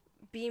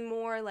be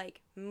more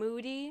like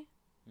moody,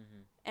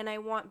 and I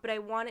want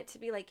it to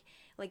be like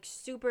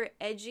super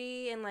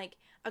edgy and like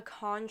a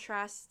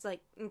contrast, like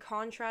in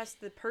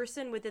contrast the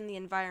person within the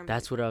environment.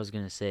 That's what I was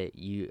gonna say.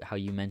 How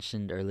you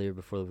mentioned earlier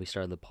before we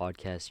started the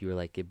podcast, you were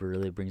like it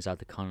really brings out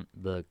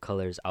the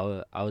colors.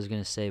 I was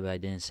gonna say, but I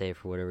didn't say it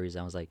for whatever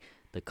reason. I was like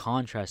the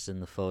contrast in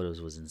the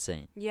photos was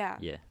insane. Yeah.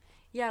 Yeah.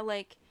 Yeah,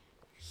 like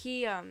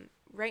he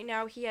right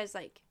now he has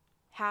like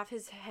half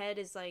his head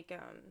is like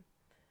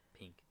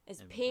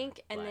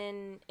pink and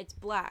then it's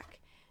black.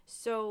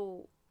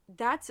 So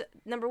that's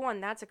number one,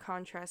 that's a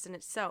contrast in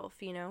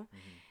itself, you know.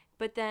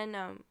 But then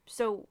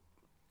so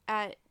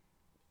at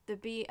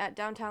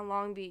downtown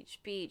Long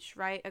Beach,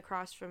 right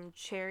across from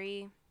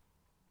Cherry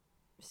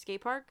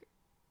Skate Park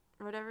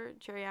or whatever,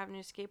 Cherry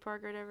Avenue Skate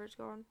Park or whatever it's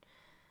called.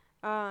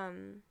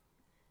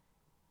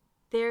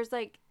 There's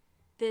like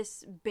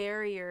this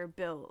barrier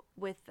built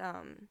with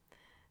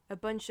a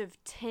bunch of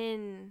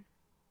tin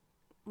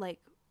like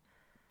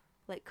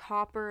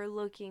copper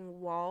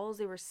looking walls.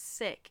 They were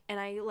sick, and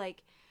I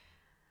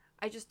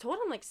just told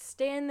him like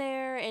stand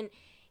there, and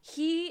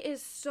he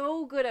is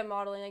so good at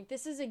modeling. Like,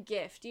 this is a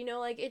gift, you know,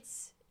 like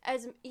it's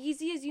as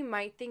easy as you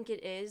might think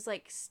it is,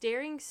 like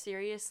staring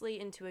seriously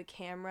into a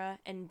camera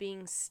and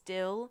being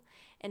still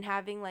and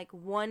having like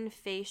one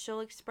facial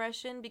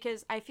expression,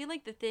 because I feel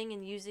like the thing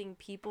in using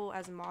people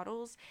as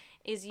models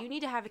is you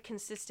need to have a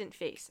consistent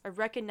face, a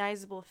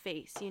recognizable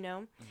face, you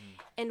know?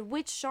 And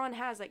which Sean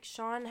has, like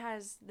Sean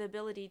has the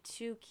ability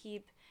to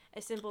keep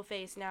a simple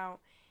face. Now,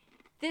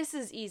 this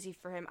is easy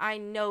for him. I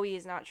know he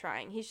is not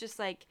trying. He's just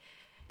like,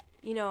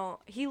 you know,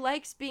 he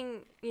likes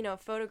being, you know,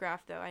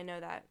 photographed though. I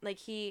know that. Like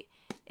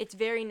it's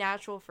very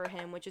natural for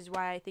him, which is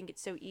why I think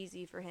it's so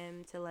easy for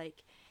him to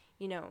like,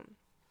 you know,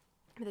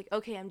 be like,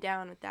 okay, I'm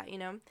down with that, you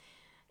know?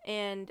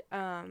 And,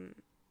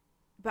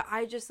 but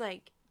I just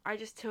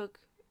took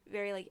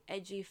very like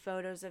edgy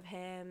photos of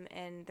him,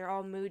 and they're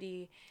all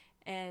moody.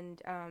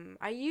 And,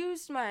 I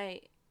used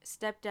my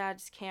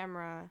stepdad's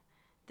camera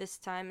this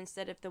time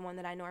instead of the one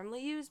that I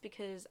normally use,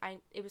 because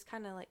it was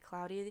kind of like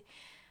cloudy,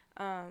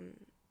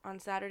 on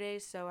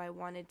Saturdays, so I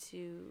wanted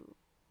to,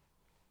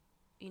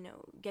 you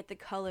know, get the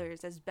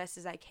colors as best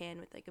as I can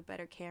with like a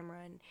better camera,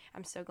 and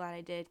I'm so glad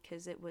I did,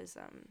 because it was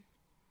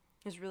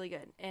really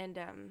good. And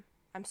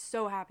I'm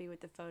so happy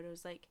with the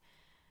photos. Like,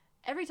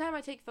 every time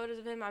I take photos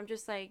of him, I'm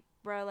just like,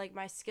 bro, like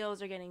my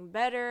skills are getting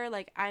better,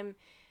 like I'm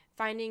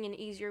finding an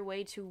easier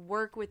way to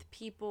work with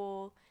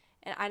people,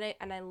 and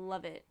I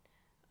love it.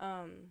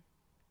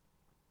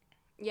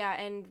 Yeah,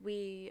 and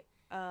we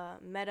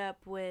met up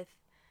with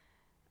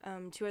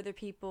two other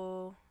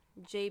people,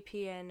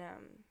 JP and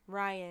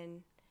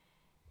Ryan,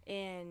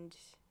 and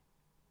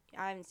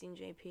I haven't seen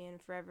JP in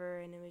forever,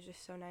 and it was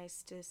just so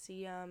nice to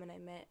see him, and I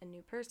met a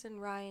new person,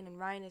 Ryan, and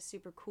Ryan is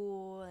super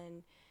cool,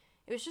 and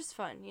it was just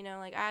fun, you know,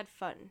 like I had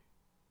fun.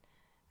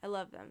 I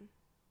love them.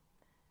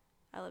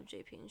 I love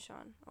JP and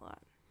Sean a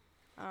lot.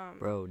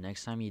 Bro,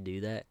 next time you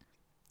do that,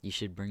 you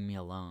should bring me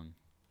along.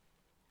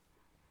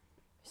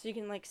 So you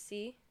can like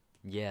see?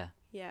 Yeah.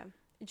 Yeah.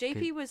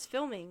 JP was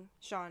filming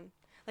Sean.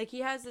 Like,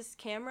 he has this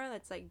camera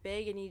that's, like,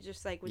 big, and he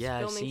just, like, was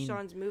filming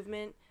Sean's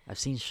movement. I've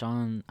seen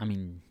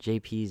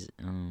JP's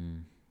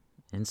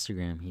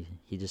Instagram.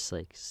 He just,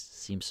 like,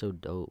 seems so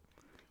dope.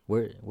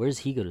 Where does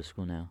he go to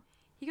school now?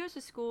 He goes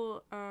to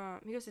school.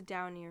 He goes to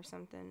Downey or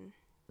something.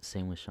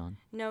 Same with Sean.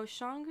 No,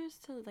 Sean goes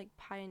to like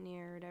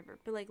Pioneer or whatever.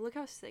 But like, look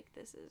how sick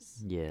this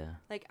is. Yeah.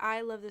 Like,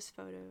 I love this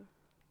photo.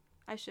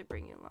 I should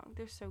bring you along.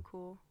 They're so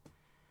cool.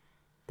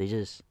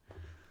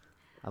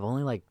 I've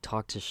only like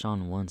talked to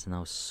Sean once, and that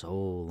was so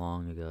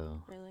long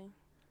ago. Really?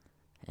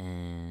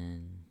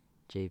 And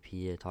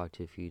JP I talked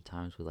to a few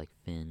times with like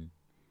Finn.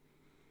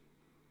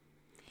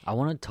 I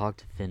want to talk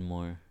to Finn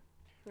more.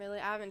 Really?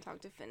 I haven't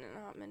talked to Finn in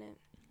a hot minute.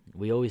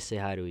 We always say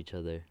hi to each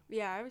other.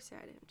 Yeah, I would say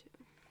hi to him too.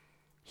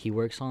 He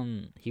works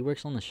on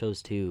the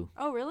shows too.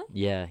 Oh, really?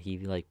 Yeah, he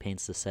like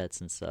paints the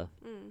sets and stuff.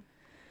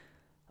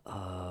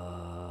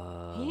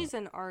 He's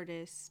an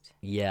artist.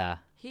 Yeah.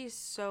 He's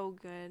so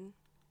good.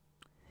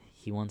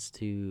 He wants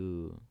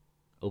to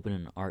open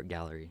an art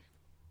gallery.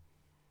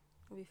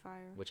 It'll be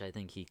fire. Which I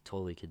think he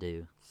totally could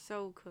do.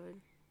 So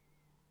could.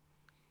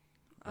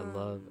 I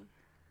love.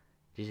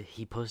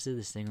 He posted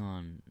this thing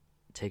on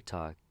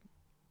TikTok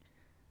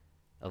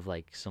of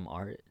like some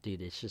art,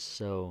 dude. It's just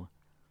so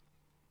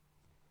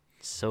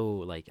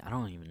like I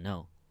don't even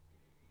know.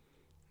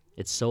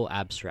 It's so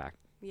abstract.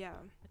 Yeah.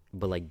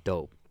 But like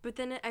dope. But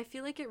then I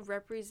feel like it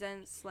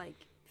represents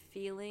like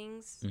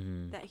feelings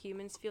that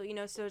humans feel, you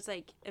know, so it's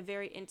like a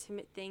very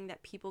intimate thing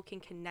that people can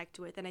connect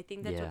with. And I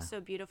think that's what's so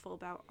beautiful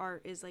about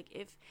art is like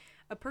if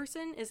a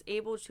person is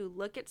able to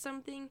look at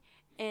something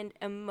and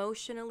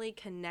emotionally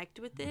connect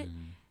with it,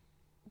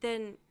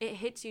 then it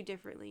hits you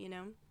differently, you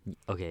know?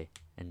 Okay,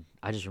 and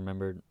I just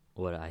remembered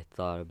what I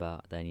thought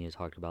about that I need to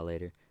talk about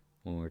later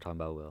when we were talking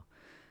about Will.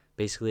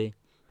 Basically,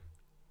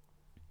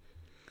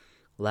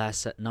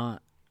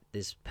 not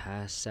this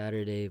past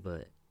Saturday,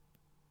 but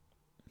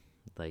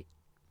like,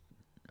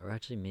 or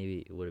actually maybe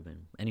it would have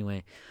been.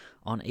 Anyway,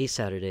 on a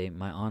Saturday,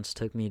 my aunts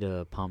took me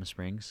to Palm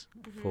Springs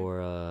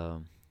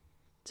for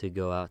to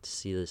go out to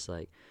see this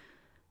like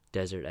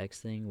Desert X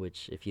thing,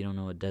 which if you don't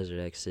know what Desert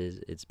X is,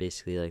 it's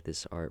basically like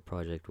this art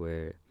project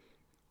where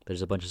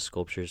there's a bunch of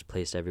sculptures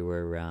placed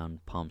everywhere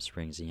around Palm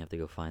Springs and you have to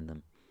go find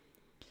them.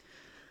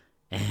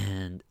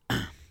 And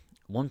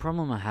one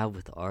problem I have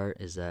with art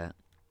is that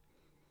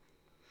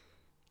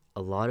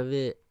a lot of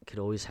it could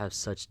always have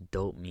such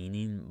dope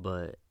meaning,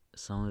 but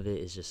some of it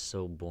is just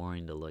so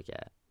boring to look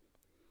at.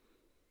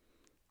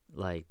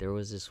 Like, there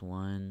was this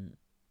one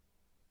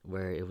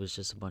where it was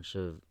just a bunch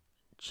of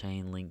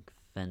chain link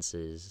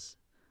fences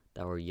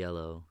that were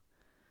yellow,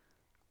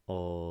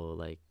 all,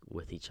 like,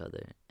 with each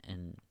other.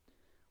 And,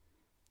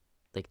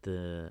 like,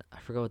 I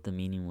forgot what the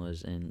meaning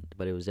was,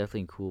 but it was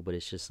definitely cool, but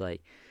it's just,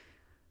 like,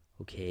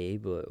 okay,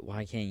 but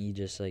why can't you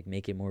just, like,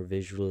 make it more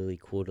visually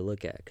cool to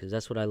look at? Because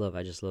that's what I love.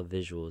 I just love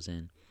visuals,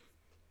 and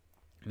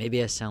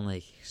maybe I sound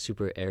like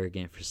super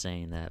arrogant for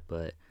saying that,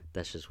 but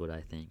that's just what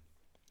I think.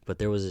 But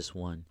there was this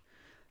one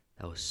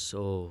that was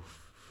so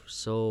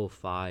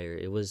fire.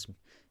 It was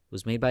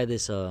made by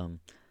this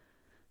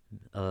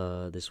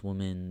this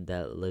woman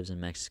that lives in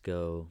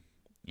Mexico,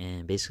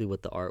 and basically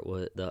what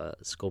the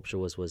sculpture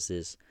was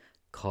this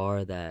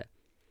car that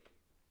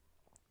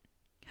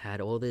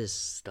had all this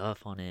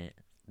stuff on it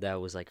that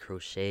was like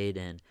crocheted,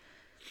 and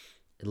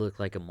it looked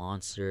like a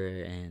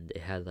monster, and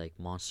it had like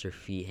monster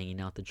feet hanging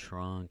out the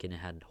trunk, and it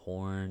had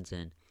horns,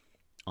 and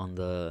on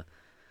the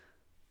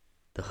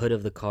hood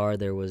of the car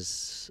there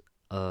was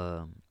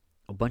a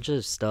bunch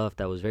of stuff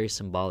that was very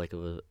symbolic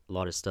of a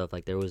lot of stuff.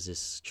 Like there was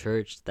this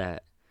church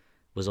that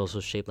was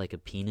also shaped like a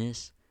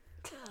penis,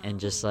 and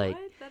just like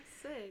what? That's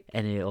sick.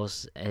 and it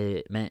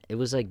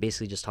was like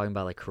basically just talking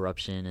about like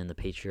corruption and the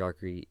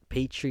patriarchy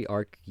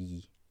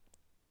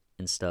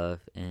and stuff,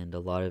 and a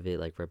lot of it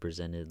like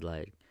represented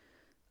like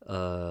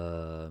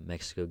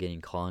Mexico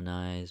getting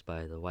colonized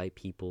by the white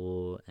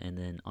people. And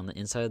then on the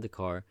inside of the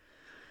car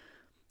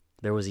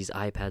there was these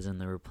iPads, and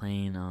they were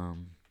playing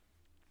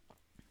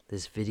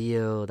this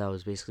video that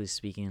was basically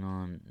speaking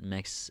on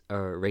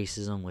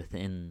racism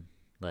within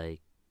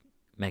like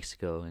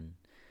Mexico,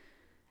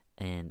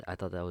 and I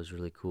thought that was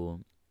really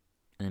cool.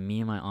 And then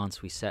me and my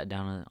aunts, we sat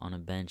down on a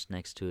bench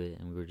next to it,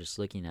 and we were just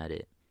looking at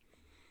it.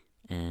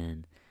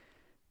 And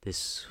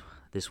this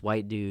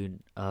white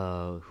dude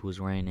who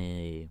was wearing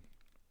a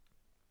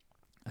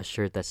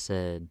shirt that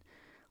said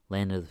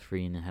 "Land of the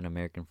Free" and it had an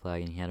American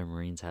flag, and he had a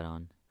Marines hat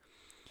on.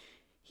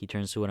 He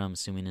turns to what I'm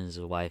assuming is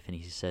his wife, and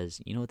he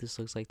says, "You know what this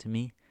looks like to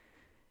me?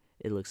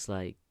 It looks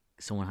like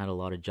someone had a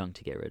lot of junk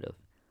to get rid of."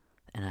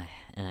 And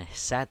I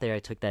sat there, I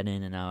took that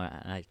in, and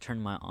I turned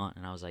to my aunt,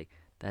 and I was like,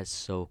 "That's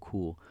so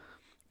cool."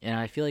 And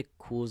I feel like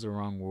cool is the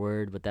wrong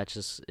word, but that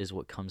just is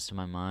what comes to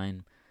my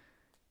mind.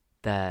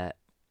 But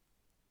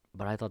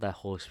I thought that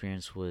whole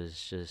experience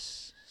was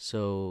just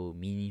so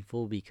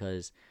meaningful,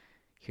 because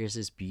here's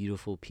this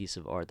beautiful piece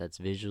of art that's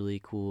visually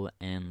cool,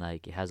 and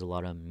like it has a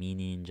lot of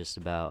meaning just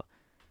about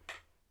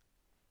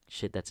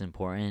shit that's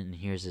important. And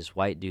here's this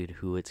white dude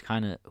who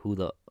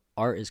the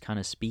art is kind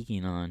of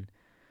speaking on,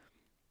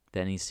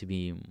 that needs to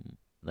be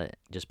like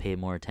just pay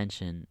more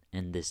attention,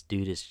 and this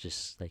dude is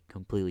just like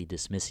completely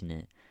dismissing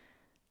it.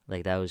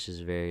 Like that was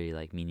just very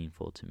like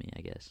meaningful to me,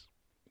 I guess.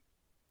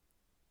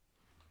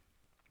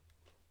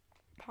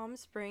 Palm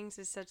Springs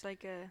is such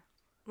like a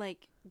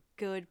like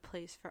good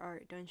place for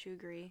art, don't you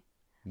agree?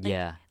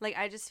 Yeah. Like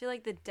I just feel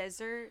like the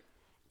desert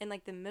in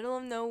like the middle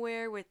of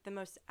nowhere with the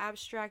most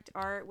abstract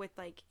art with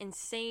like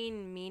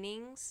insane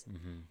meanings.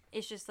 Mm-hmm.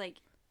 It's just like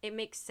it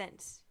makes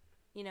sense,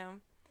 you know?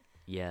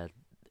 Yeah.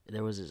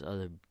 There was this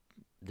other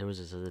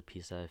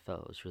piece that I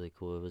felt was really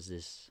cool. It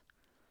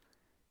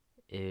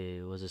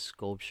was a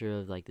sculpture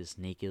of like this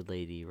naked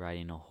lady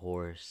riding a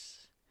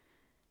horse,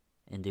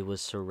 and it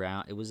was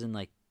in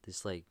like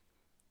this like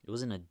it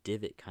was in a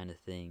divot kind of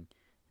thing,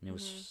 and it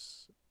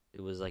was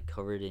like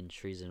covered in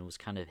trees, and it was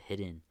kind of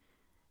hidden,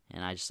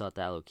 and I just thought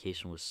that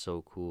location was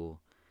so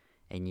cool.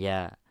 And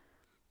yeah,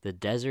 the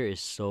desert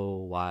is so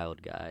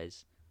wild,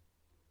 guys.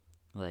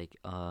 Like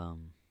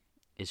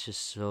it's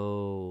just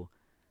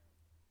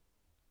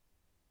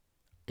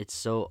it's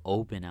so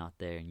open out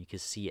there, and you can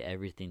see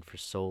everything for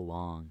so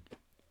long.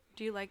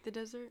 Do you like the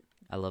desert?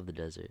 I love the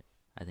desert.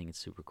 I think it's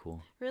super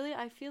cool. Really?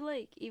 I feel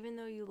like even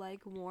though you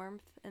like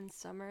warmth and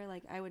summer,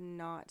 like I would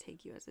not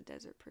take you as a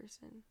desert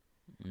person.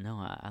 No,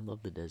 I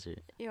love the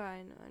desert. Yeah,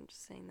 I know. I'm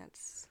just saying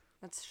that's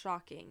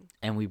shocking.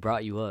 And we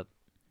brought you up.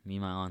 Me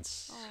and my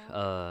aunt's.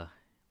 Aww.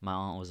 My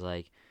aunt was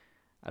like,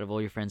 out of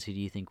all your friends, who do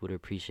you think would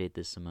appreciate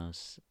this the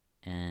most?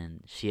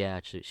 And she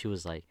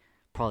was like,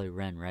 probably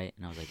Ren, right?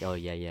 And I was like, oh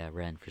yeah,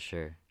 Ren for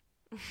sure.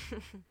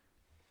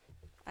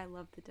 I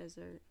love the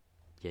desert.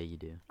 Yeah, you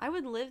do. I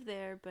would live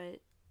there, but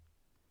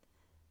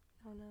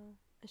I don't know.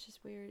 It's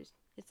just weird.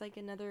 It's like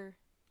another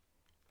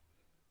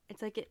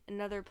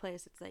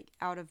place. It's like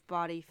out of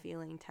body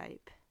feeling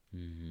type.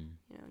 Mm-hmm.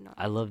 You know, not.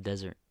 I love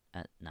desert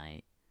at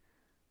night.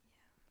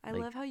 I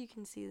love how you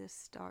can see the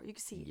star. You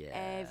can see Yeah.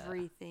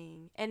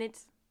 everything, and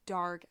it's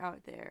dark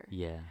out there.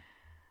 Yeah.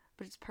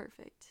 But it's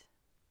perfect.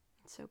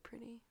 It's so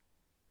pretty.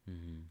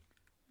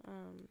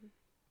 Mm-hmm.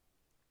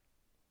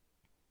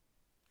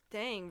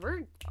 Dang,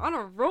 we're on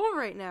a roll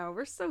right now.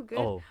 We're so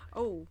good.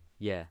 Oh.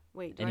 Yeah.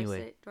 Wait.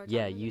 Anyway. Do I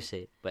Yeah, you say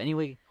it. But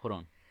anyway, hold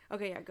on.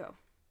 Okay, yeah, go.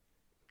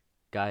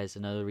 Guys,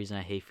 another reason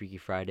I hate Freaky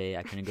Friday.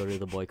 I couldn't go to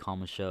the Boy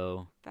Kama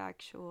show.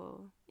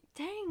 Factual.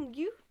 Dang,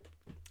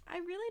 I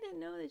really didn't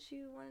know that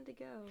you wanted to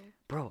go.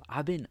 Bro,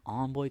 I've been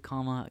on Boy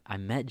Kama. I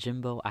met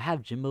Jimbo. I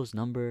have Jimbo's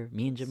number.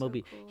 Me and Jimbo,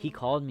 Cool. he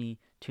called me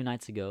 2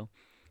 nights ago,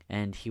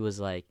 and he was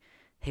like,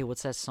 hey,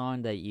 what's that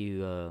song that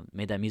you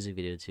made that music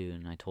video to?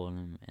 And I told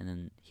him, and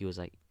then he was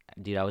like,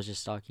 dude, I was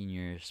just stalking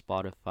your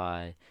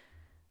Spotify,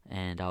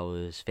 and I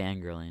was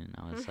fangirling. And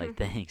I was like,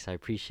 thanks, I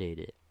appreciate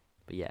it.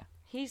 But yeah.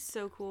 He's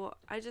so cool.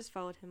 I just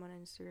followed him on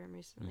Instagram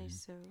recently,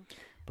 so.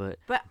 But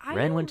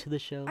Ren went to the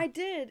show. I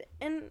did,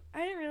 and I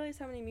didn't realize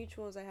how many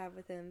mutuals I have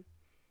with him.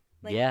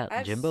 Like,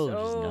 yeah, Jimbo is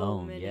just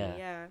known. Many,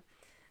 yeah.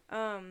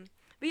 But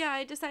yeah,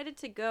 I decided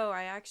to go.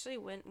 I actually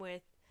went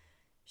with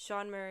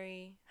Sean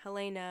Murray,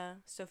 Helena,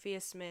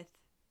 Sophia Smith.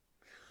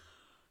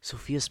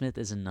 Sophia Smith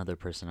is another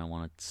person I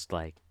want to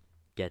like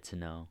get to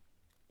know.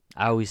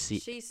 I always see.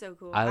 She's so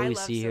cool. I always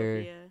love see her.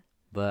 Sophia.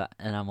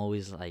 And I'm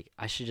always like,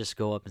 I should just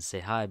go up and say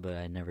hi, but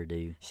I never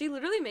do. She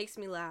literally makes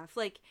me laugh.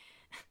 Like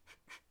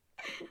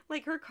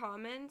her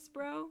comments,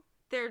 bro,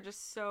 they're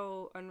just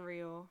so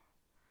unreal.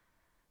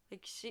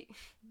 Like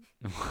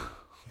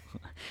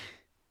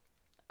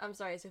I'm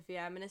sorry,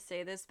 Sophia, I'm gonna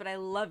say this, but I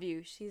love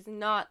you. She's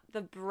not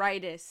the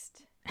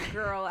brightest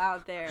girl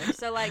out there.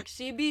 So, like,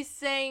 she be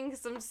saying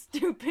some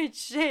stupid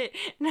shit,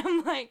 and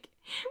I'm like,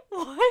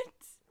 what?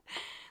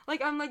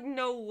 Like, I'm like,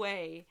 no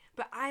way.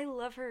 But I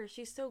love her.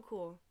 She's so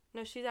cool.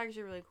 No, she's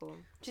actually really cool.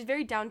 She's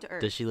very down to earth.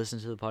 Does she listen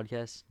to the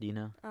podcast? Do you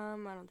know? I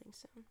don't think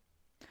so.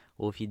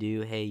 Well, if you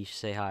do, hey, you should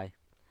say hi.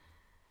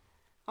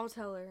 I'll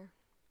tell her.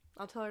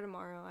 I'll tell her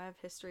tomorrow. I have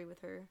history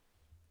with her.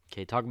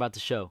 Okay, talk about the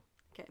show.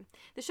 Okay.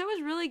 The show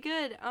was really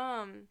good.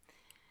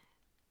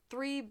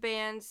 3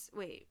 bands.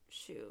 Wait,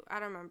 shoot. I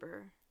don't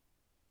remember.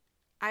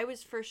 I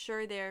was for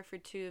sure there for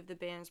 2 of the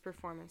band's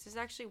performances. It's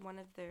actually one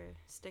of their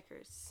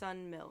stickers.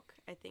 Sun Milk,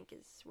 I think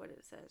is what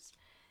it says.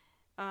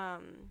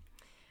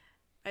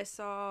 I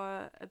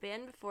saw a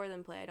band before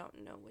them play. I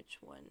don't know which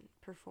one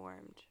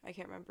performed. I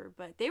can't remember.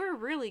 But they were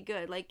really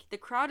good. Like, the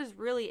crowd is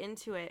really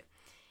into it.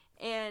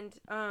 And,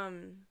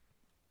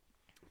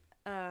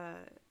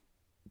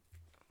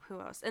 who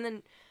else? And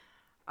then,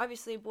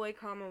 obviously, Boy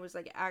Kama was,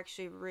 like,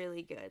 actually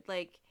really good.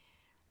 Like,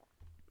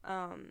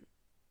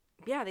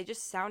 yeah, they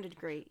just sounded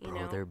great, you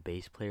know? Their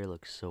bass player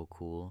looks so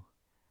cool.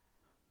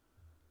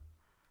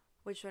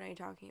 Which one are you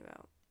talking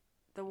about?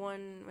 The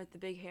one with the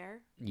big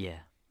hair? Yeah.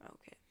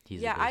 Okay. He's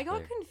yeah, I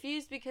got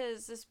confused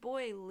because this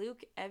boy,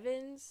 Luke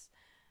Evans,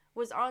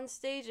 was on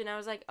stage, and I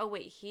was like, oh,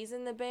 wait, he's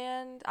in the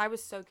band? I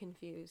was so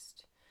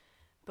confused.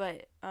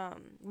 But,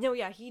 no,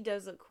 yeah, he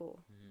does look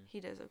cool. Mm-hmm. He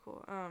does look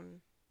cool.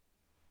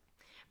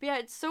 But yeah,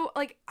 it's so,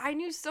 like, I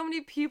knew so many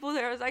people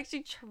there. I was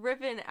actually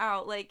tripping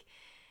out. Like,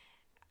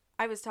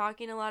 I was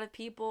talking to a lot of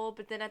people,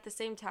 but then at the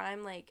same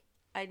time, like,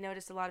 I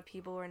noticed a lot of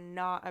people were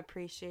not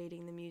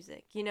appreciating the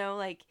music. You know,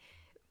 like,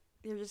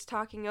 they were just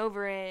talking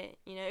over it.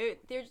 You know,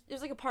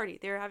 there's like a party.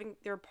 They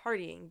were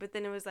partying, but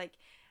then it was like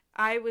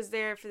I was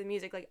there for the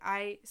music. Like,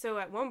 so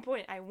at one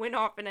point, I went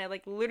off and I,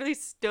 like, literally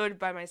stood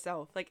by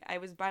myself. Like, I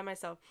was by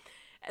myself.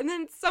 And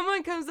then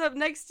someone comes up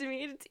next to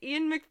me, and it's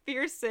Ian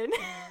McPherson.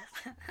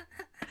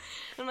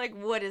 I'm like,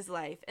 what is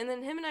life? And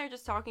then him and I are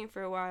just talking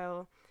for a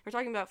while. We're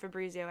talking about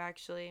Fabrizio,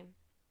 actually.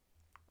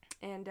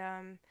 And,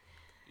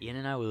 Ian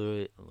and I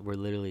were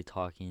literally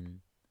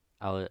talking,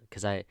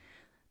 because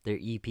their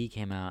EP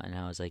came out, and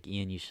I was like,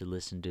 Ian, you should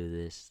listen to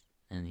this.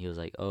 And he was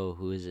like, oh,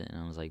 who is it? And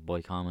I was like,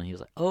 Boy Common. He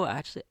was like, oh,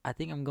 actually, I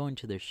think I'm going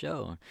to their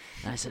show.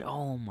 And I said,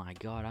 oh my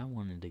God, I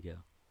wanted to go.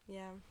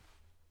 yeah.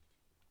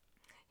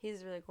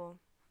 He's really cool.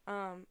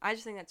 I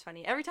just think that's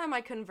funny. Every time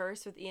I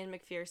converse with Ian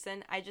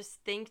McPherson, I just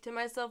think to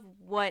myself,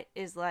 what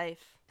is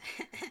life?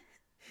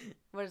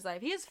 What is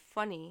life? He is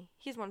funny.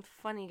 He's one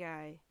funny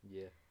guy.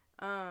 Yeah.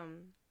 But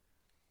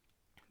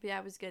yeah,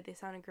 it was good. They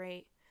sounded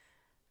great.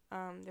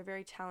 They're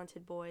very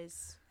talented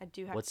boys. I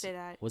do have to say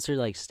that. What's their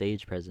like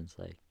stage presence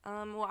like?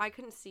 Well, I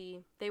couldn't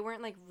see. They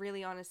weren't like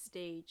really on a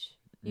stage.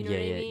 You know what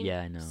I mean?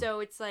 Yeah, I know. So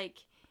it's like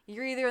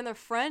you're either in the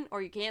front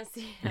or you can't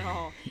see at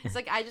all. It's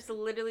like I just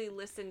literally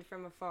listened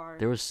from afar.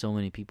 There were so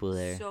many people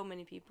there. So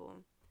many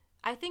people.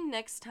 I think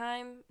next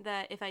time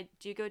that if I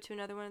do go to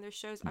another one of their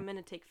shows, I'm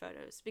gonna take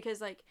photos because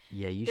like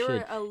there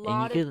were a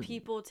lot of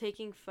people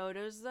taking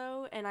photos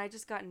though, and I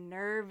just got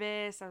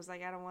nervous. I was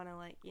like, I don't want to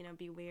like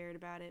be weird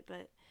about it,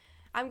 but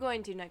I'm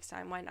going to next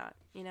time. Why not?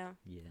 Yeah.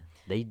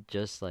 They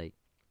just like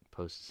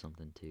posted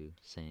something too,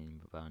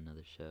 saying about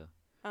another show.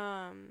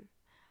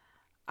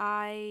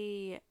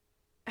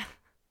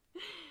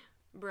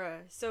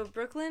 So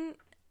Brooklyn,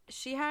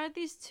 she had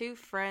these two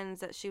friends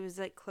that she was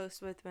like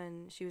close with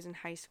when she was in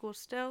high school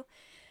still.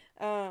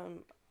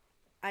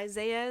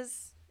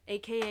 Isaiah's,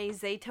 aka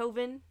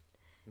Zaytoven,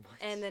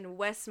 and then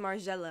Wes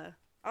Margella.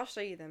 I'll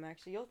show you them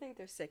actually. You'll think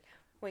they're sick.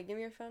 Wait, give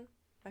me your phone.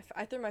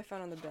 I threw my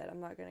phone on the bed. I'm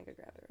not gonna go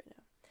grab it right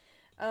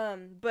now.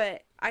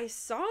 But I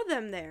saw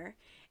them there,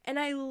 and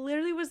I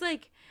literally was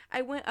like,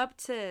 I went up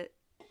to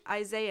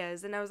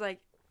Isaiah's, and I was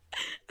like,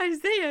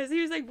 Isaiah's.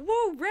 He was like,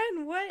 whoa,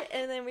 Ren, what?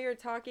 And then we were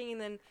talking,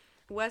 and then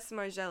Wes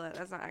Margella.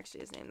 That's not actually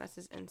his name. That's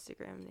his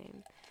Instagram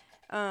name.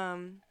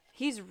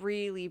 He's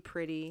really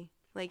pretty.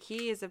 Like,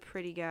 he is a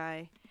pretty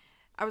guy.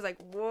 I was like,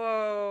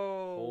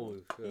 whoa.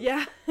 Holy shit.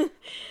 Yeah.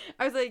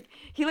 I was like,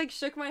 he like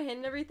shook my hand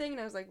and everything,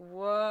 and I was like,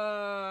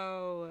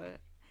 whoa.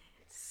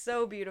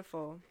 So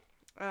beautiful.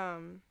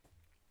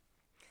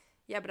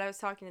 Yeah, but I was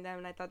talking to them,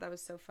 and I thought that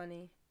was so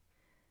funny.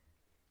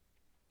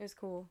 It was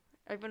cool.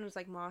 Everyone was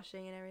like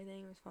moshing and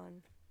everything. It was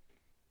fun.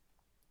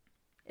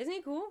 Isn't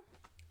he cool?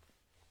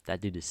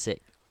 That dude is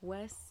sick.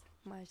 Wes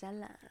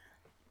Margella.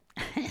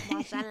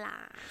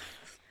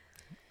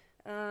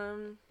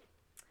 Margella.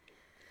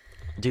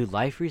 Dude,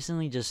 life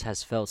recently just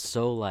has felt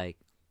so like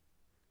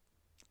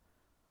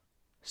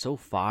so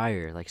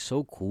fire, like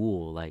so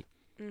cool, like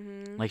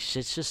like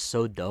shit's just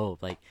so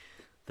dope. Like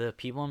the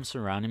people I'm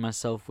surrounding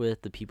myself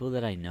with, the people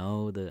that I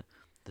know, the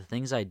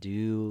things I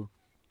do,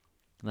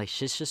 like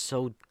shit's just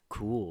so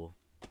cool.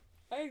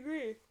 I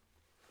agree.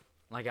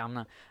 Like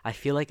I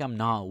feel like I'm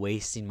not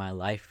wasting my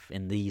life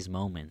in these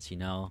moments, you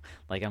know?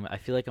 Like I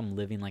feel like I'm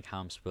living like how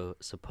I'm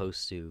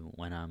supposed to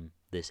when I'm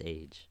this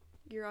age.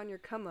 You're on your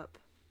come up.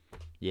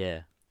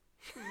 Yeah.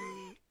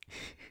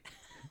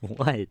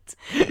 What?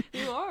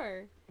 You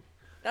are.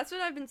 That's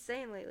what I've been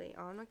saying lately.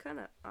 On a come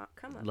up.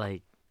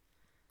 Like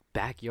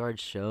backyard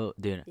show,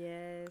 dude.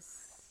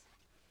 Yes.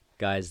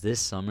 Guys, this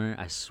summer,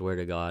 I swear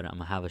to God, I'm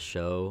gonna have a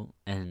show,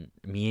 and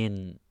me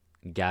and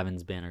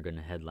Gavin's band are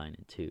gonna headline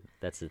it too.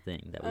 That's the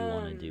thing that we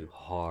want to do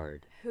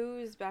hard.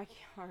 Who's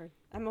backyard?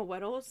 Emma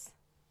Weddles?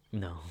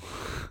 No.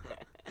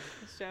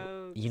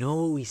 Shows. You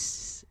know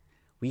what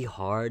we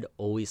hard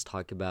always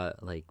talk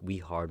about? Like we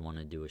hard want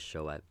to do a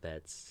show at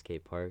Bet's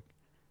skate park.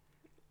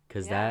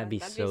 Cause that'd be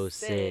so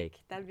sick.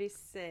 That'd be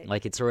sick.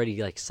 Like it's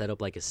already like set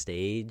up like a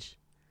stage.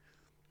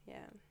 Yeah,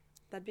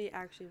 that'd be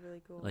actually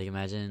really cool. Like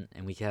imagine,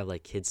 and we could have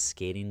like kids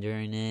skating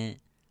during it.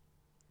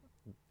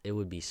 It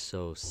would be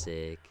so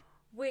sick.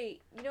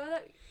 Wait, you know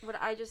what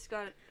I just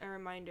got a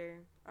reminder.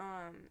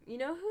 You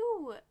know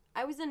who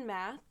I was in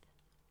math?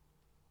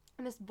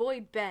 And this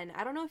boy Ben,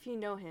 I don't know if you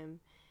know him.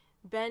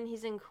 Ben,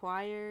 he's in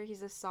choir,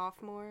 he's a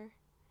sophomore.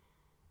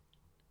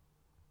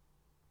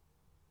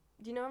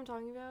 Do you know what I'm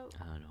talking about?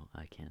 I don't know,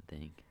 I can't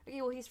think.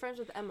 Okay, well he's friends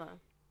with Emma.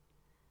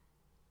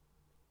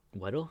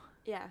 Weddle?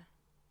 Yeah.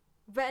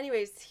 But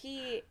anyways,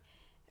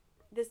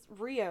 this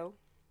Rio.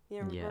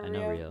 You know, yeah, I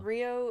know Rio.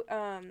 Rio,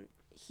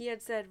 he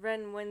had said,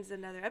 Ren, when's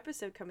another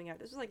episode coming out?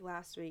 This was like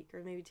last week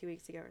or maybe 2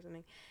 weeks ago or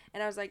something.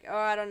 And I was like, oh,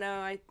 I don't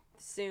know.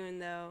 Soon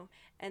though.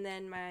 And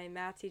then my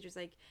math teacher's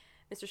like,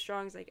 Mr.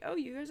 Strong's like, oh,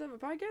 you guys have a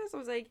podcast? I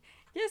was like,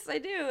 yes, I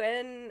do.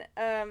 And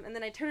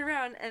then I turn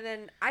around, and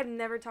then I've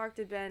never talked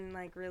to Ben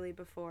like really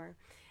before.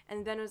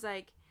 And Ben was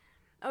like,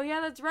 oh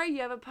yeah, that's right.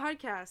 You have a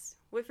podcast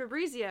with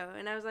Fabrizio.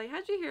 And I was like,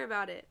 how'd you hear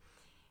about it?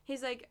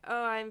 He's like,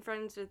 oh, I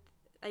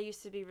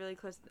used to be really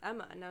close with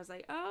Emma. And I was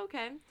like, oh,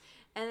 okay.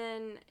 And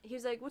then he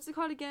was like, what's it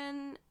called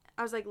again?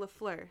 I was like,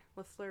 Fleur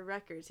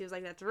Records. He was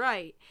like, that's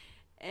right.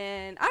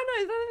 And I don't know,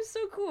 I thought it was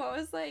so cool. I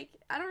was like,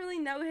 I don't really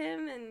know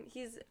him, and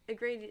he's a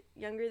grade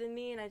younger than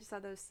me, and I just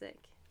thought that was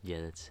sick.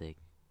 Yeah, that's sick.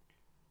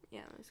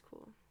 Yeah, it was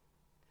cool.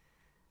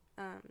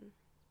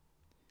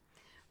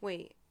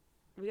 Wait,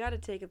 we gotta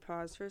take a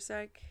pause for a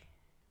sec.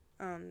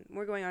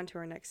 We're going on to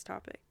our next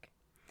topic.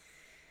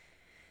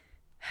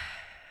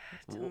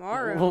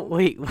 Tomorrow.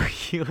 Wait,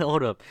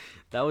 hold up.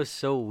 That was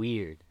so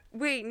weird.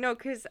 Wait, no,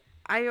 cause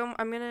I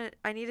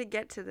need to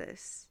get to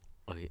this.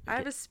 Okay. I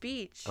have a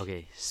speech.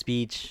 Okay,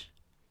 speech.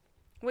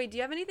 Wait, do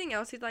you have anything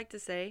else you'd like to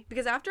say?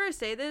 Because after I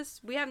say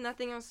this, we have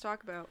nothing else to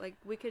talk about. Like,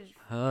 we could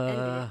end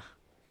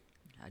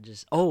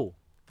it. Oh,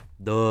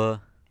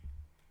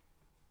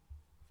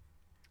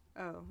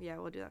 yeah,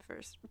 we'll do that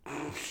first.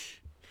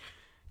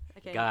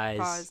 Okay, guys,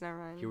 pause, never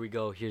mind. here we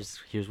go. Here's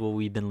what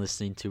we've been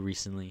listening to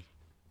recently.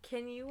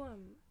 Can you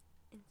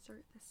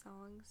insert the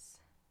songs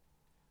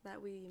that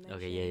we mentioned?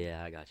 Okay,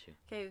 yeah, I got you.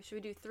 Okay, should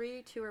we do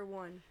 3, 2, or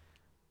 1?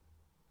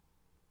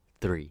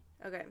 3.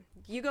 Okay,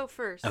 you go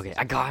first. Okay,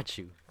 I got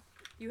you.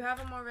 You have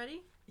them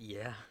already?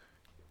 Yeah.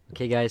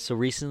 Okay, guys, so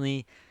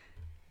recently,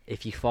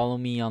 if you follow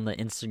me on the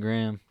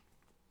Instagram,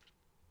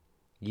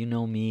 you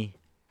know me.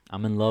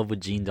 I'm in love with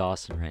Gene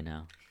Dawson right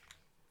now.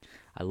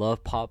 I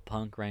love pop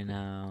punk right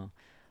now.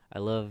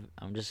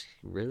 I'm just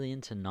really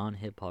into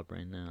non-hip hop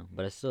right now,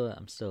 but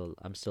I'm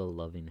still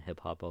loving hip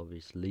hop,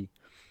 obviously.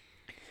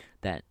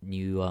 That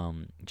new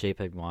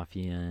JPEG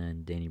Mafia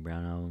and Danny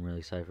Brown album, I'm really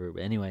excited for it.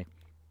 But anyway,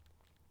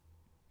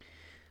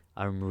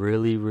 I'm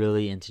really,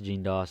 really into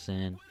Gene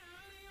Dawson.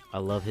 I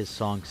love his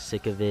song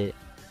Sick of It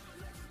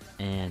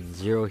and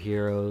Zero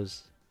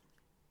Heroes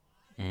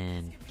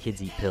and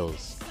Kids Eat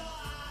Pills.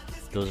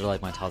 Those are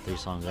like my top 3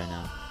 songs right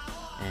now.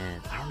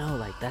 And I don't know,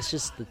 like that's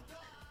just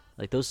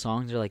those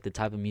songs are like the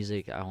type of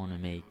music I want to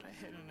make.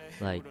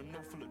 Like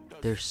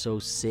they're so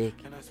sick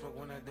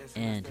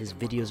and his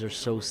videos are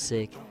so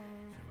sick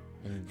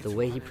and the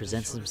way he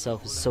presents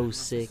himself is so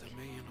sick.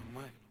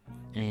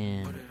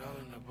 And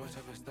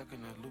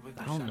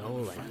I don't know,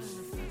 like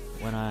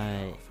when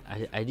I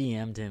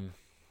DM'd him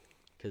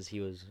because he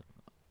was,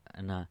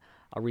 and I'll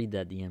read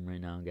that DM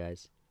right now,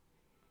 guys,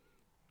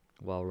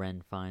 while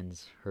Ren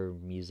finds her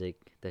music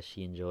that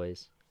she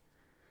enjoys.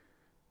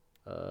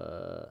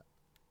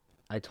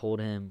 I told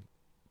him,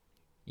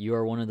 you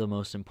are one of the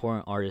most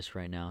important artists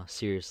right now,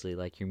 seriously,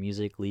 like your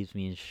music leaves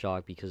me in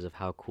shock because of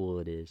how cool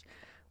it is.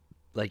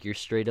 Like you're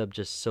straight up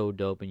just so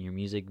dope, and your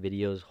music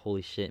videos,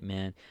 holy shit,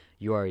 man,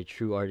 you are a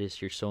true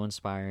artist. You're so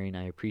inspiring.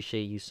 I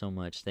appreciate you so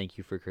much. Thank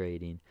you for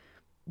creating.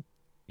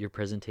 Your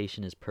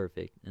presentation is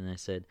perfect. And I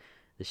said,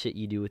 the shit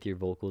you do with your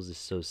vocals is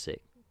so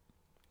sick.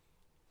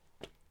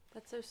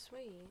 That's so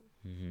sweet.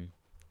 Mm-hmm.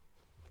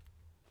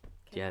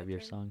 Do you have your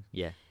song?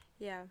 Yeah.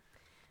 Yeah.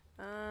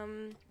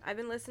 I've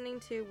been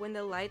listening to When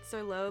the Lights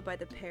Are Low by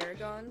the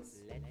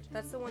Paragons.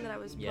 That's the one that I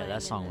was playing. Yeah,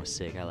 that song was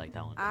sick. I like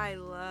that one. I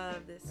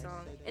love this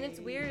song. And it's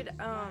weird.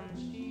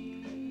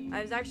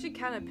 I was actually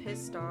kind of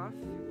pissed off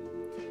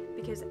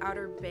because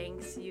Outer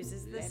Banks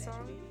uses this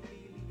song.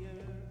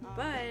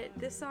 But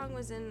this song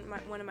was in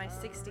one of my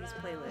 60s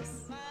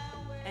playlists.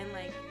 And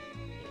like,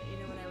 you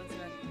know, when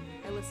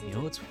I listened You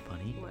know what's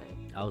funny? What?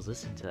 I was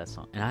listening to that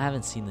song. And I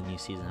haven't seen the new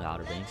season of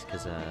Outer Banks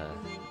because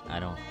I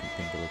don't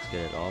think it looks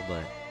good at all.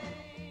 But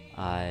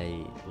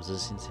I was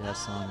listening to that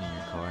song in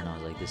your car and I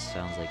was like, this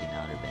sounds like an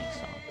Outer Banks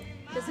song.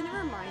 Doesn't it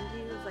remind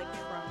you of like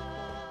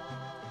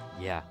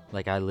Tropical? Yeah.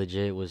 Like I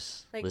legit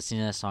was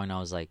listening to that song and I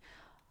was like,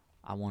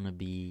 I want to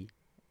be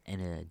in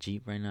a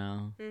Jeep right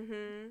now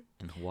in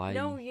Hawaii.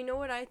 No, you know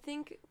what I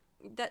think?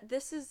 That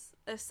this is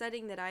a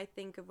setting that I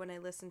think of when I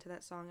listen to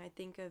that song. I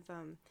think of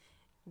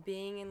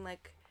being in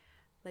like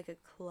a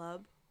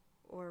club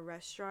or a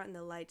restaurant and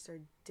the lights are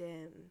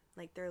dim,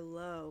 like they're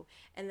low,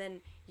 and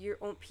then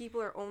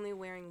people are only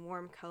wearing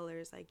warm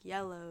colors like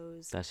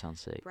yellows, that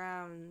sounds sick,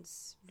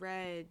 browns,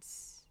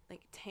 reds,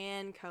 like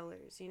tan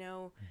colors, you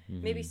know,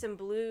 maybe some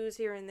blues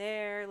here and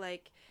there,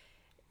 like,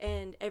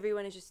 and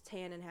everyone is just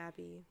tan and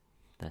happy.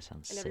 That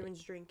sounds sick. And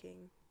everyone's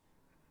drinking.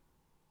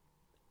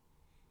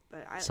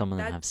 But some of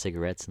them have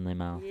cigarettes in their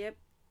mouth. Yep.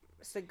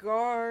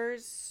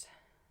 Cigars,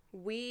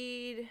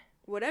 weed,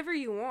 whatever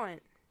you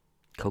want.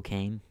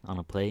 Cocaine on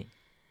a plate.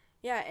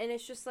 Yeah, and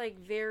it's just like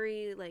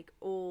very like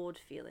old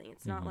feeling.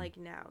 It's not like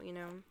now, you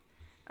know.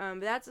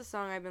 But that's a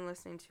song I've been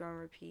listening to on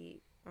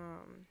repeat.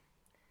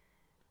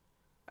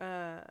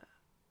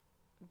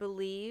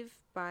 Believe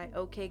by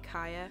OK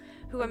Kaya,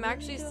 who I'm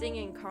actually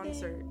singing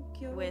concert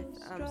with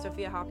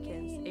Sophia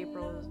Hopkins,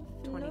 April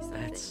 27th.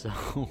 That's so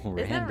random.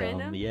 Isn't that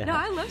random? Yeah. No,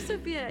 I love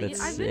Sophia. I've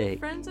sick. been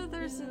friends with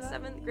her since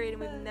 7th grade,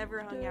 and we've never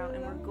hung out,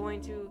 and we're going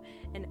to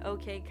an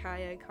OK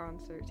Kaya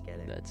concert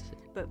together. That's sick.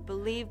 But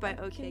Believe by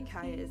OK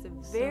Kaya is a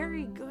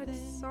very good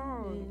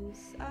song.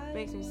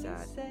 Makes me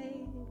sad.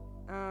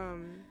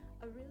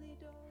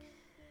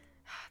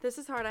 This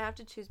is hard. I have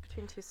to choose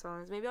between 2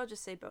 songs. Maybe I'll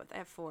just say both. I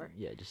have 4.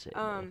 Yeah, just say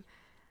both.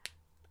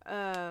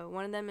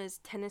 One of them is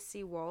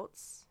Tennessee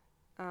Waltz.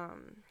 I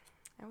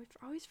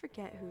always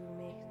forget who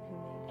made it.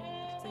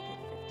 It's like a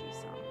 50s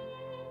song.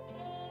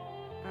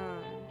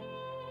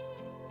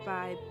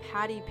 By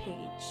Patti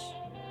Page.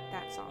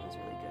 That song is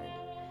really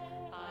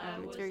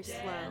good. It's very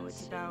slow.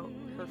 It's about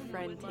her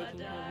friend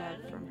taking her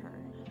love from her.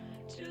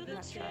 Isn't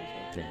that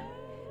tragic? Damn.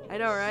 I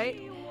know,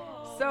 right?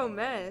 So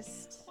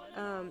messed.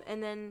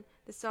 And then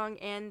the song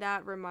 "And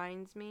That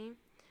Reminds Me"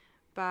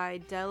 by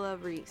Della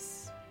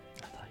Reese.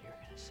 I thought you were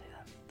gonna say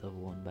that. The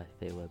one by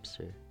Faye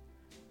Webster.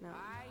 No.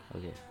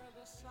 Okay.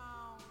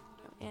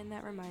 "And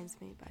That Reminds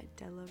Me" by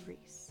Della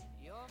Reese.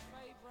 Those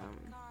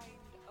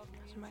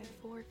are my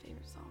 4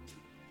 favorite songs.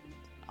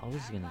 I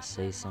was gonna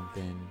say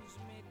something.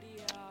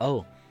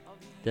 Oh,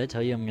 did I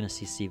tell you I'm gonna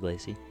see Steve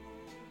Lacy?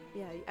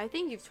 Yeah, I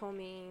think you've told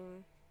me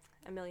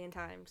a million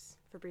times,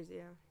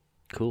 Fabrizio.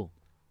 Cool.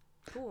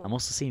 Cool. I'm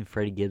also seeing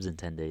Freddie Gibbs in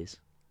 10 days,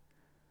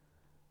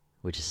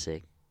 which is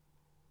sick.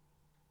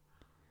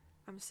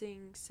 I'm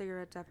seeing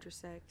Cigarettes After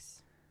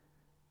Sex.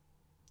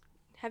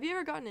 Have you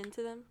ever gotten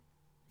into them?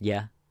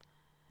 Yeah,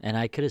 and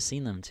I could have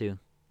seen them too.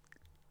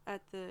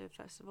 At the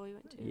festival you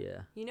went to?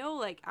 Yeah. You know,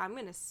 like, I'm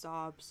gonna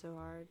sob so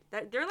hard.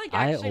 They're like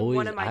actually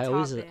one of my top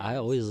bands. I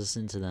always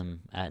listen to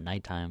them at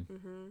nighttime.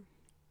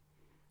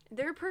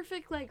 They're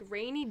perfect, like,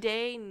 rainy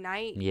day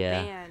night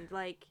band.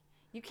 Like,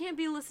 you can't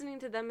be listening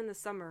to them in the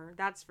summer.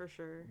 That's for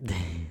sure.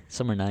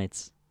 Summer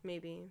nights.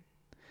 Maybe.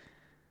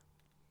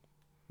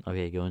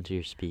 Okay, go into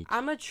your speech.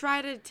 I'm gonna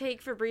try to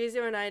take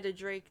Fabrizio and I to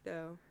Drake,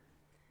 though.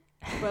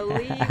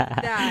 Believe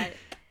that.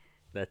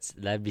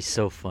 That'd be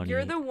so funny.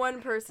 You're the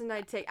one person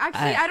I'd take.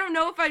 Actually, I don't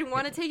know if I'd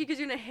want to take you because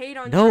you're gonna hate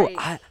on No, Drake.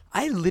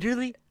 I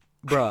literally,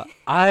 bruh.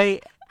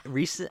 I've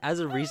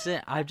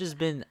just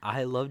been.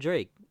 I love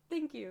Drake.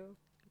 Thank you.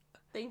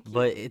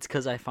 But it's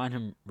because I find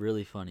him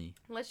really funny.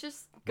 Let's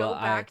just go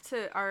back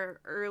to our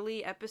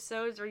early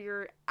episodes where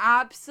you're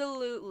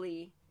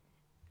absolutely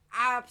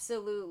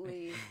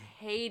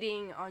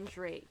hating on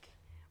Drake,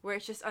 where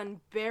it's just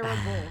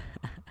unbearable.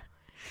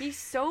 He's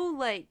so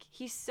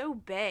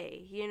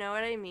bae, you know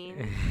what I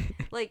mean?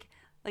 like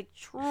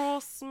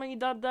trust me,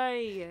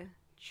 daddy.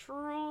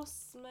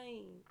 Trust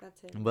me.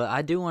 That's it. But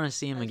I do want to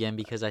see him again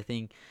because I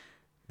think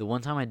the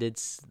one time I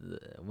did,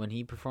 when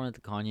he performed at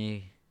the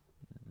Kanye,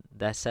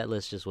 that set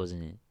list just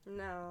wasn't it.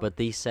 No. But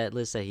these set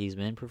lists that he's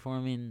been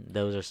performing,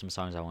 those are some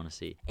songs I want to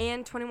see.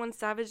 And 21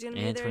 Savage is going to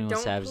be there. 21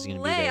 Savage is going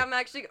to be there. I'm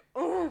actually...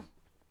 Oh.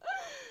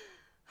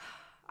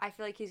 I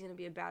feel like he's going to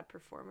be a bad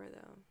performer,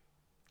 though.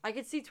 I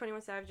could see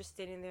 21 Savage just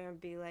standing there and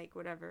be like,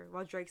 whatever,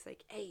 while Drake's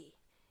like, hey,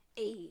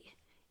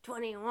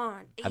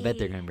 21, I bet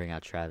they're going to bring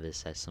out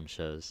Travis at some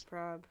shows.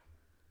 Prob.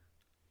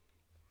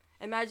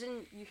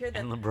 Imagine you hear the...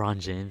 And LeBron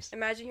James.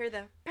 Imagine you hear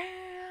the...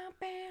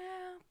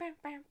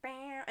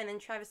 And then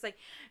Travis like,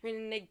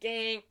 in the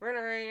gang,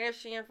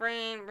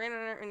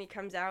 and he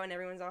comes out and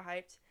everyone's all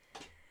hyped.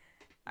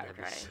 I would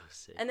cry. So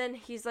sick. And then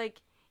he's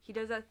like, he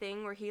does that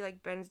thing where he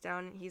like bends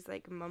down and he's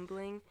like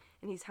mumbling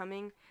and he's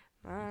humming.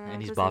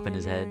 And he's bopping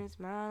his head.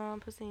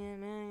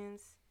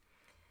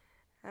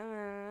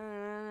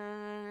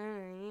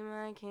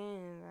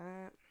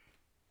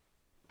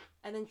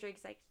 And then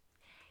Drake's like,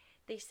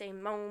 they say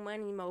more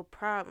money, more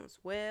problems.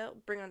 Well,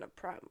 bring on the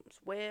problems.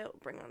 Well,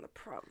 bring on the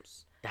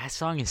problems. That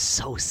song is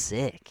so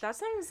sick. That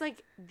song is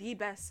like the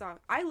best song.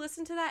 I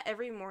listen to that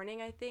every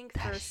morning, I think,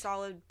 for a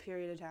solid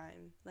period of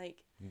time.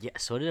 Like, yeah,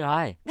 so did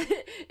I.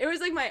 It was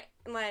like my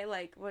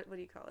like what do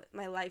you call it?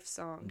 My life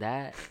song.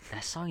 That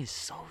song is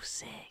so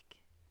sick.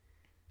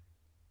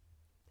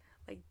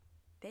 Like,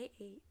 they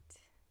ate.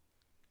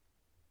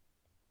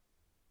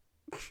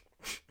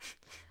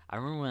 I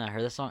remember when I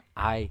heard that song,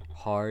 I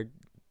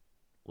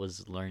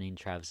was learning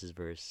Travis's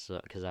verse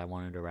because I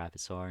wanted to rap it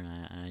so hard,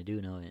 and I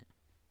do know it.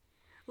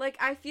 Like,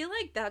 I feel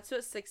like that's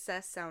what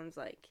success sounds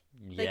like.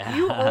 Yeah. Like,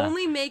 you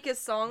only make a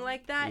song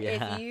like that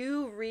Yeah. if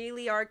you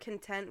really are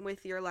content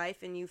with your life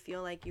and you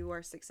feel like you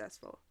are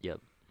successful. Yep.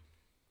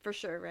 For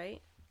sure,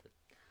 right?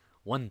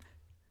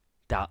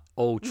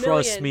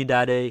 Trust me,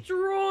 daddy.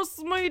 Trust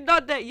me,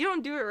 daddy. You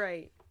don't do it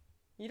right.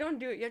 You don't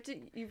do it.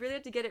 You really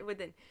have to get it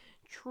within.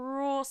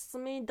 Trust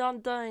me,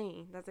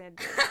 daddy. That's it.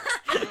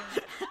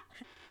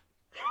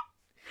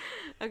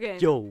 Okay.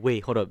 Yo,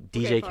 wait, hold up.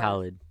 DJ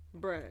Khaled.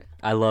 Bruh.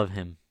 I love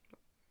him.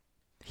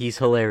 He's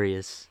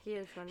hilarious. He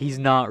is funny. He's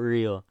not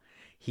real.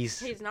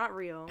 He's not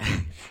real.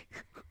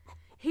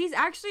 He's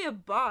actually a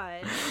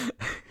bot.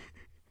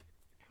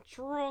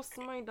 Trust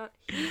me,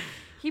 daddy.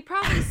 He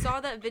probably saw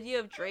that video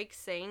of Drake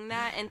saying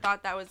that and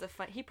thought that was a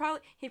fun. He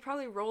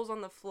probably rolls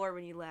on the floor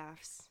when he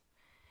laughs.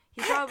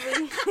 He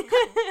probably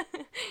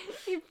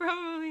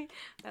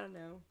I don't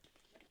know.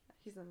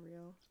 He's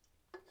unreal.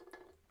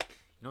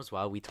 You know what's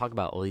wild? We talk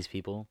about all these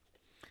people.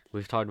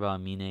 We've talked about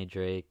Amine,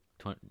 Drake,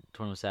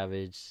 21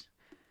 Savage,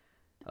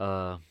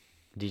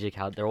 DJ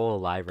Khaled. They're all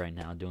alive right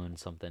now doing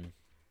something.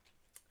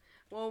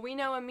 Well, we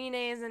know Amine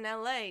is in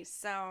LA,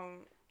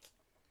 so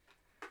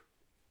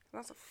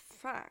that's a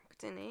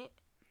fact, isn't it?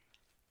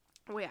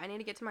 Wait, I need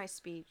to get to my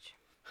speech.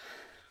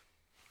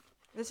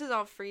 This is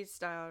all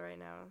freestyle right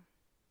now.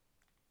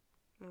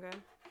 Okay?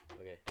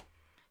 Okay.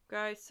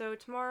 Guys, so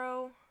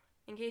tomorrow,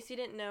 in case you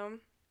didn't know,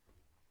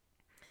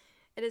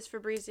 it is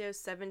Fabrizio's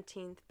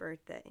 17th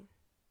birthday.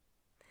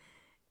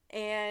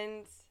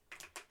 And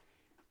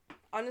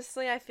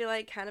Honestly, I feel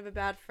like kind of a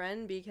bad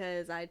friend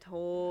because I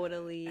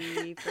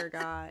totally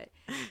forgot.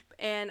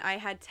 And I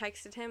had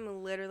texted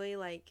him literally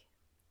like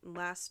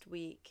last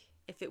week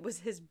if it was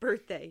his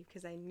birthday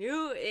because I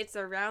knew it's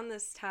around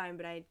this time,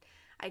 but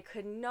I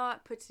could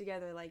not put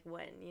together like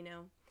when, you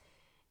know.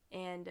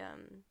 And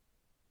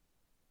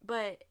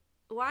but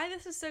why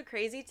this is so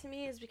crazy to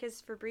me is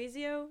because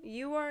Fabrizio,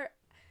 you are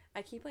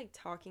I keep like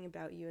talking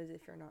about you as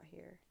if you're not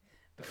here.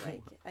 But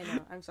like I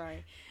know, I'm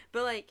sorry.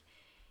 But like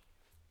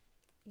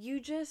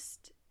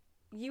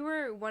you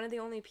were one of the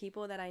only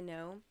people that I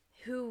know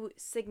who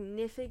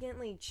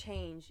significantly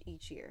change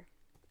each year.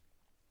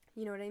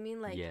 You know what I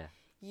mean? Like Yeah.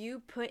 you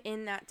put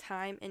in that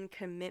time and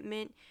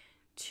commitment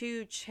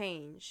to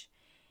change.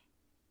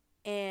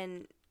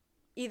 And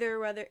either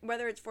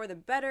whether it's for the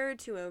better,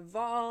 to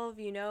evolve,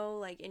 you know,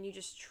 like, and you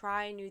just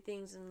try new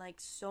things, and like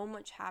so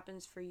much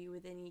happens for you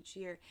within each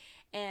year.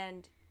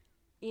 And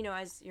you know,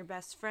 as your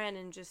best friend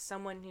and just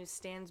someone who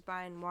stands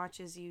by and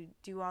watches you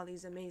do all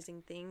these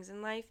amazing things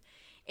in life,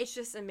 it's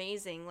just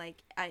amazing.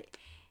 Like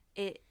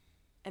it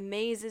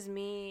amazes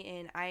me,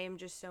 and I am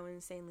just so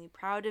insanely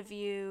proud of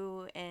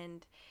you.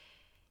 And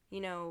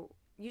you know,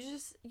 you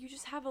just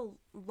have a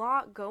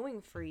lot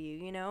going for you,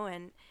 you know.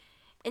 And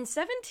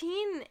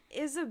 17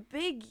 is a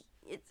big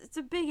it's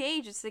a big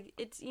age. It's like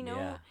it's, you know,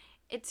 Yeah.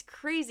 it's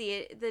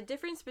crazy. The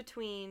difference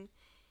between,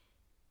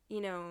 you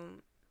know,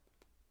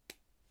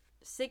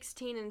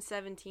 16 and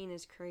 17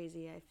 is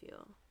crazy, I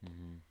feel.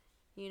 Mm-hmm.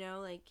 You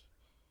know, like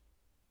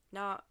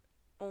not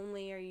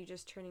only are you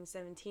just turning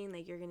 17,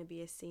 like you're going to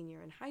be a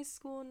senior in high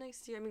school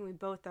next year. I mean, we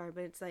both are,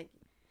 but it's like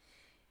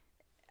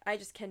I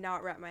just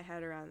cannot wrap my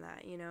head around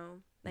that, you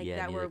know? Like Yeah,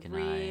 that neither we're can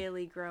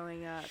really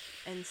growing up.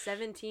 And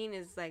 17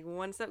 is like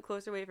one step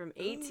closer away from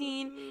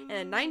 18 and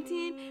then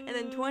 19 and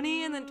then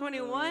 20 and then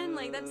 21.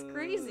 Like that's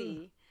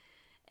crazy.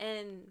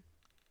 And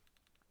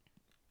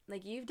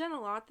like you've done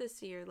a lot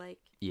this year. Like,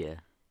 Yeah.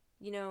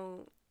 you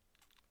know,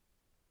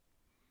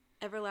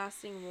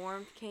 Everlasting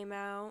Warmth came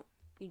out.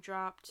 You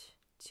dropped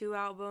 2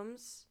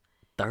 albums.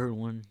 Third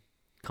one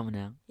coming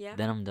out. Yeah.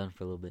 Then I'm done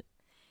for a little bit.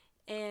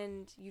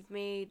 And you've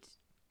made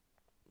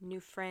new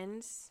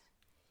friends.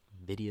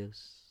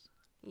 Videos.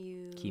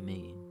 You Keep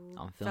making.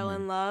 I'm fell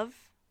filming. in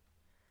love.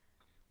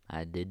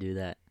 I did do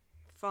that.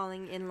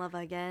 Falling in love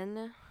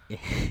again.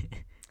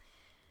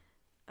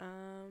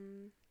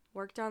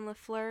 Worked on the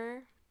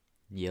Fleur.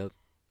 Yep.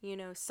 You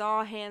know,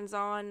 saw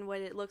hands-on what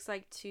it looks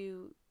like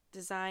to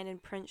design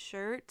and print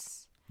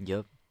shirts.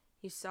 Yep.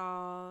 You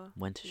saw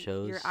Went to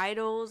shows. your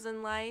idols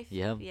in life.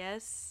 Yep.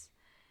 Yes.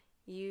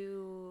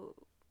 You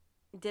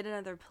did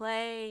another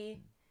play.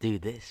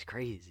 Dude, this is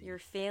crazy. You're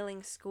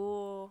failing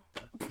school.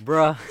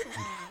 Bruh.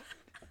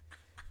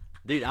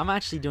 Dude, I'm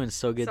actually doing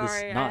so good. Sorry,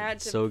 this I not had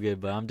to- so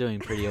good, but I'm doing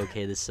pretty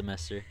okay this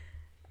semester.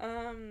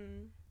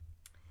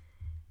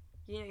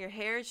 You know, your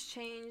hair's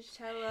changed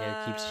hella.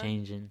 Hair keeps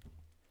changing.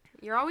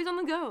 You're always on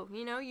the go.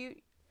 You know, you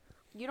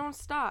don't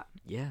stop.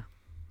 Yeah.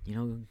 You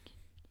know,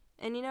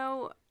 And you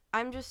know,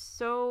 I'm just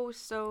so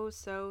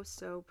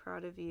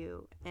proud of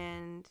you.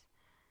 And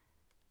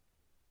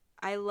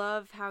I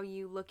love how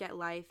you look at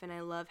life, and I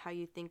love how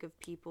you think of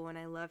people, and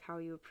I love how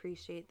you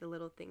appreciate the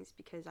little things,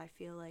 because I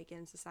feel like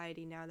in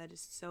society now that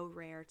is so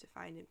rare to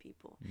find in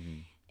people. mm-hmm.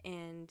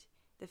 And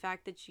the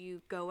fact that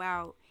you go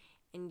out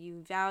and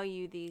you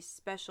value these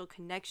special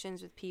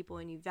connections with people,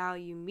 and you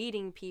value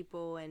meeting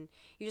people, and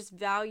you just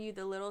value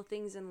the little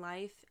things in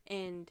life.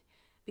 And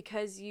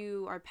because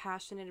you are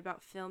passionate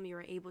about film, you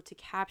are able to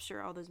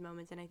capture all those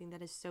moments. And I think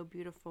that is so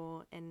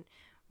beautiful, and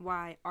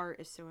why art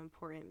is so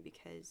important,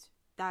 because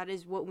that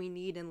is what we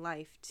need in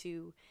life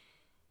to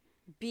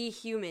be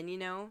human, you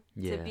know?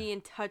 Yeah. To be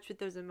in touch with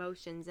those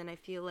emotions. And I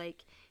feel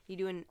like you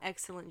do an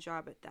excellent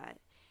job at that.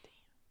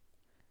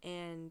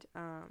 And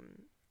I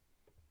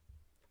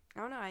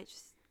don't know,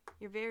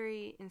 you're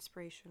very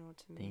inspirational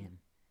to me. Damn.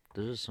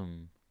 Those are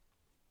some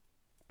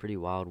pretty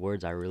wild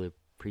words. I really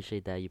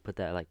appreciate that. You put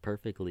that like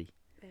perfectly.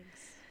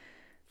 Thanks.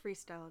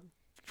 Freestyled.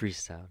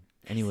 Freestyle.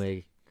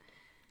 Anyway,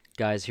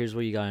 guys, here's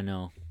what you gotta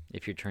know.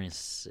 If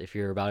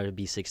you're about to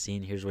be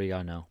 16, here's what you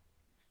gotta know.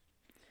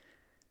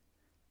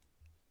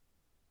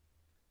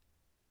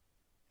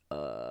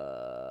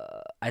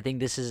 I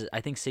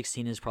think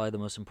 16 is probably the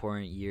most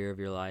important year of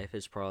your life.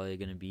 It's probably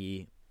gonna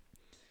be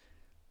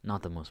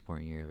not the most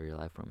important year of your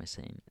life. What am I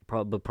saying?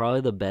 But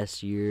probably the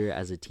best year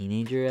as a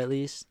teenager, at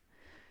least.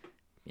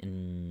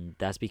 And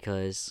that's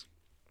because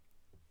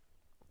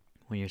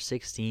when you're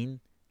 16,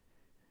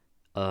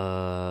 you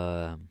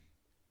can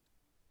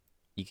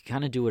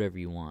kind of do whatever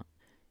you want.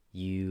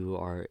 You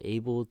are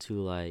able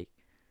to like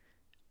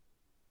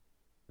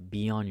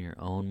be on your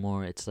own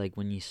more. It's like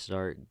when you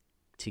start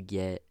to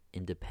get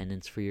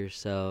independence for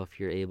yourself,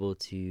 you're able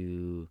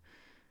to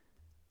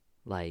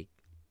like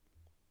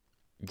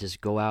just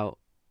go out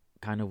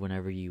kind of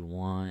whenever you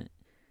want,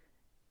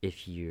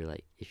 if your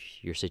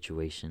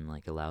situation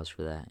like allows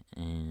for that,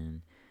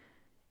 and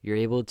you're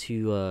able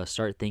to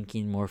start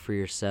thinking more for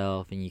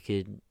yourself, and you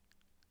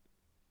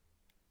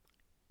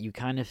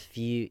kind of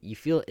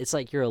feel it's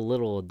like you're a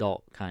little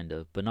adult kind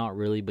of, but not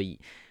really,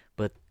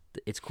 but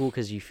it's cool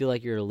because you feel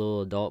like you're a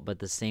little adult, but at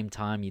the same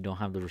time you don't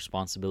have the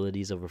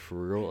responsibilities of a for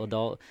real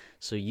adult,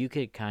 so you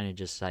could kind of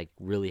just like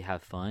really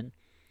have fun.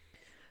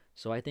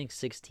 So I think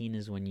 16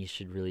 is when you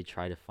should really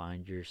try to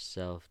find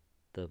yourself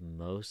the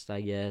most,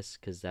 I guess,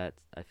 because that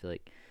I feel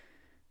like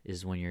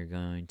is when you're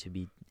going to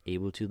be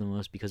able to the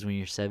most. Because when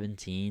you're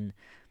 17,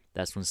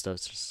 that's when stuff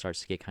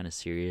starts to get kind of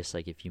serious.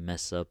 Like if you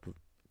mess up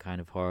kind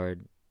of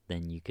hard,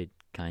 then you could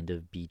kind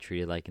of be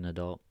treated like an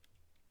adult.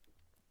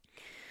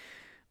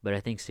 But I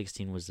think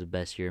 16 was the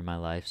best year of my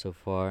life so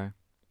far.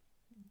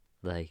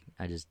 Like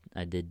I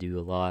did do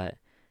a lot,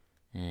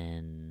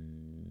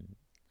 and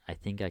I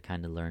think I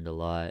kind of learned a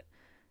lot,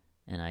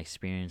 and I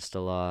experienced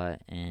a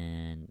lot,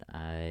 and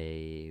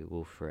I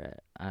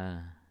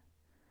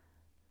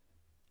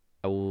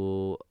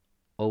will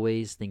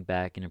always think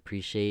back and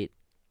appreciate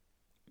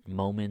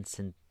moments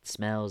and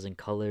smells and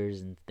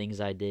colors and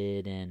things I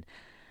did, and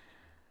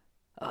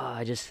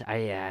I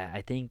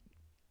think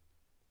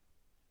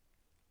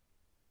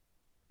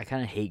I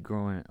kind of hate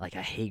growing, like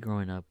I hate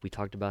growing up. We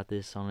talked about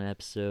this on an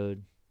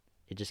episode.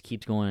 It just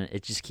keeps going.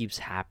 It just keeps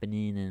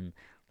happening, and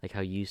like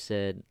how you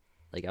said,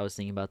 like I was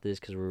thinking about this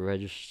because we're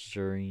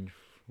registering.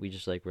 We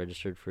just like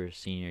registered for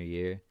senior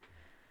year.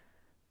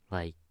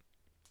 Like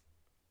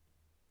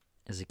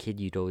as a kid,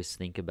 you'd always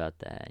think about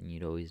that, and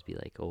you'd always be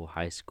like, "Oh,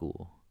 high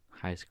school.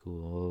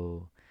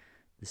 Oh,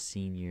 the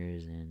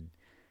seniors," and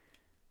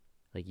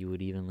like you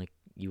would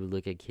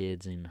look at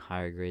kids in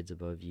higher grades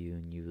above you,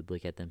 and you would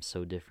look at them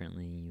so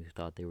differently. You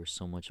thought they were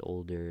so much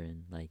older,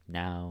 and like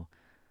now,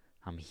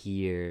 I'm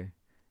here,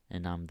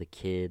 and I'm the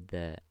kid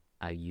that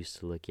I used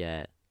to look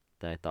at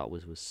that I thought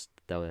was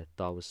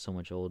so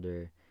much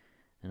older,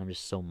 and I'm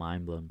just so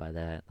mind blown by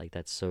that. Like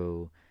that's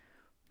so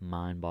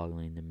mind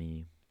boggling to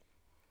me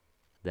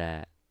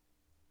that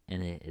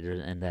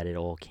and that it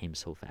all came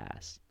so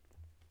fast.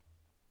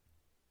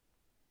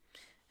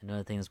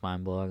 Another thing that's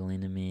mind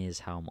boggling to me is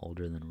how I'm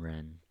older than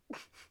Ren.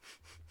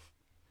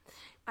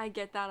 I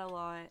get that a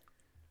lot.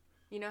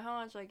 You know how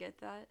much I get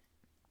that?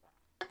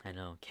 I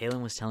know.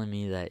 Kaylin was telling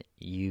me that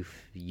you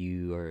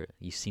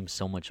seem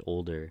so much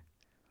older.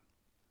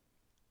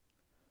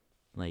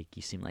 Like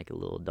you seem like a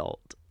little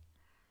adult.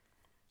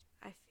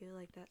 I feel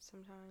like that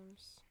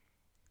sometimes.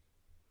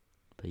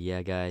 But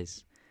yeah,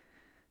 guys.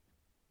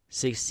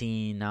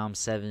 16, now I'm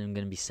 7, I'm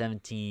going to be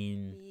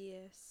 17.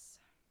 Yes.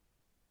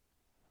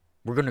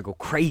 We're going to go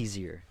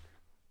crazier.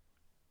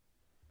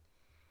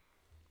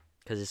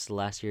 Cuz it's the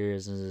last year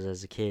as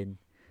a kid.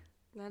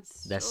 That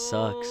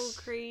so sucks.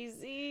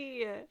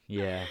 crazy.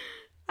 Yeah.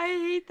 I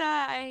hate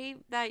that. I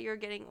hate that you're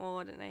getting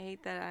old, and I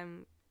hate that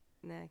I'm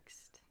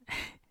next.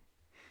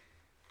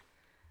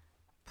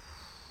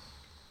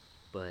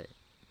 But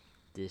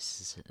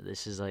this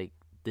is like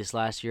this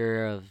last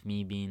year of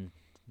me being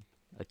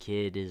a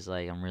kid is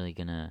like I'm really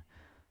gonna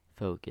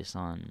focus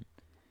on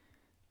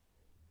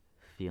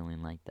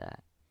feeling like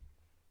that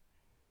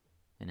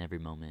in every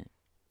moment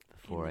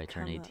before I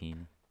turn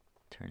 18.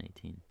 Turn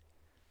 18.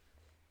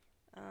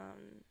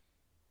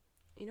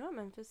 You know what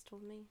Memphis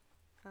told me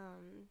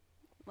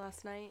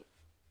last night?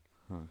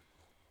 Huh.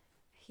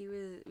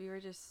 We were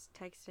just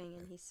texting,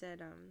 and he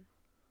said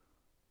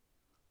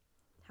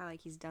how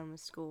like he's done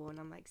with school, and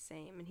I'm like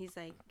same, and he's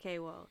like, okay,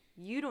 well,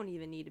 you don't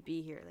even need to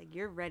be here, like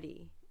you're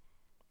ready,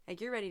 like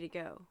you're ready to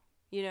go,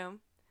 you know.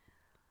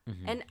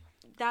 Mm-hmm. And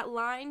that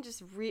line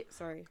just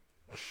sorry,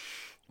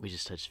 we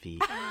just touched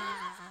feet.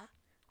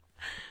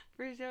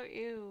 For sure.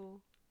 Ew.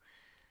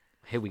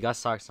 Hey, we got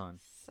socks on.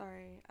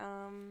 Sorry.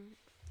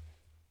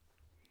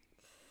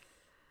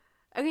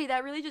 Okay,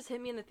 that really just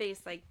hit me in the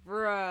face, like,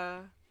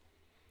 bruh,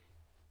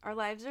 our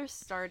lives are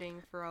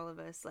starting for all of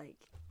us, like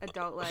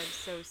adult lives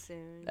so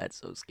soon. That's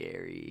so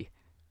scary.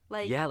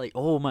 Like, yeah, like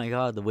oh my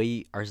god, the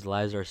way our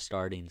lives are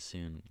starting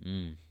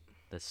soon.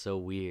 That's so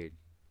weird.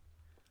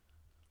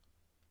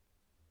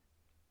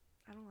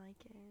 I don't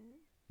like it.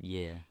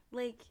 Yeah.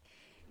 Like,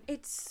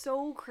 it's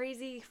so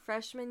crazy.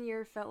 Freshman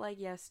year felt like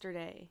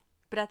yesterday,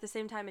 but at the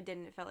same time, it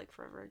didn't. It felt like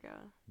forever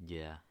ago.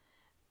 Yeah.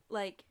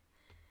 Like,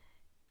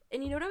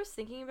 and you know what I was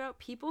thinking about?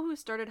 People who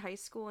started high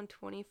school in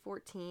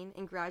 2014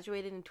 and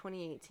graduated in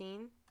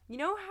 2018. You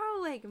know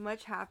how, like,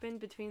 much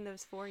happened between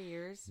those 4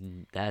 years?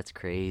 That's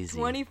crazy.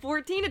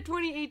 2014 to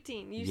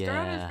 2018. You start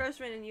out as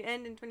freshman and you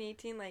end in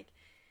 2018, like,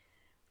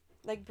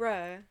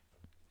 bruh.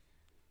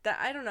 That,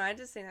 I don't know. I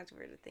just think that's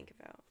weird to think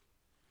about.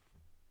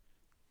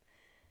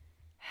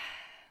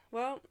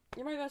 Well,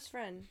 you're my best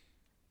friend.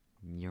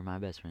 You're my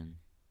best friend.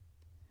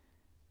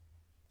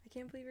 I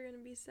can't believe you're going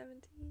to be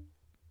 17.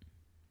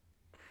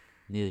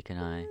 Neither can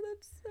I. Oh,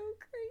 that's so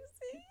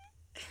crazy.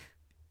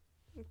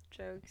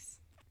 Jokes.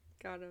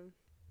 Got him.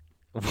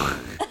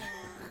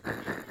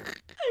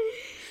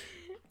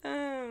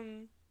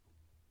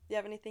 You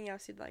have anything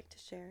else you'd like to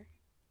share?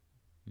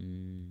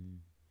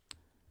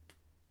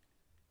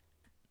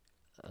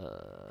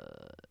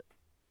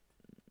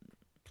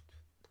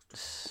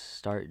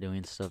 Start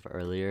doing stuff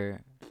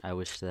earlier. I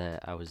wish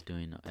that I was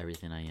doing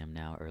everything I am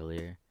now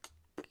earlier,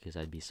 because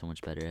I'd be so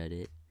much better at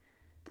it.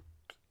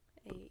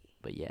 Hey.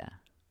 But yeah.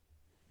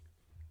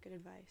 Good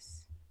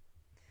advice.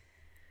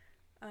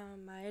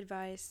 My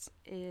advice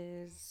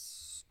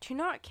is to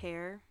not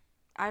care.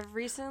 I've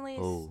recently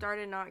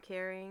started not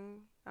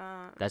caring.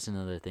 That's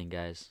another thing,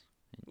 guys.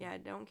 Yeah,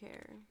 don't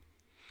care.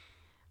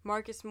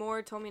 Marcus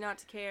Moore told me not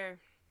to care.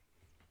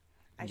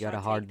 You gotta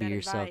hard be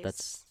yourself.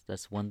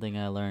 That's one thing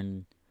I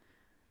learned.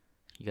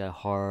 You gotta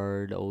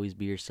hard always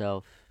be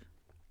yourself.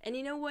 And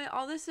you know what?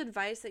 All this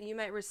advice that you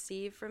might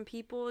receive from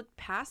people,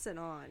 pass it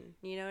on.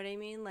 You know what I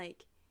mean?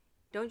 Like,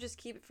 don't just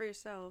keep it for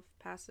yourself.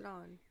 Pass it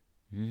on.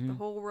 Mm-hmm. The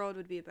whole world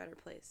would be a better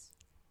place.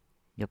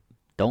 Yep.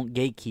 Don't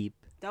gatekeep.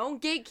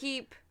 Don't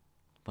gatekeep.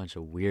 Bunch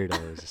of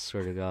weirdos. I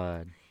swear to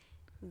God.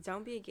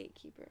 Don't be a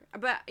gatekeeper.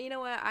 But you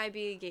know what? I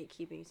be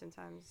gatekeeping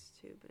sometimes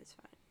too, but it's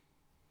fine.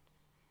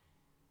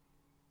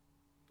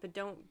 But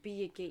don't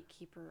be a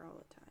gatekeeper all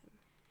the time.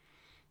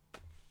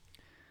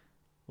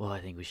 Well, I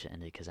think we should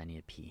end it because I need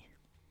to pee.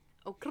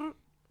 Oh, grr.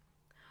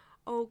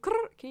 Oh,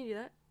 grr. Can you do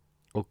that?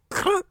 Oh,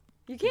 grr.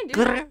 You can't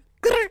do that.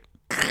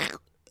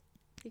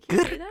 You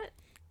can't do that?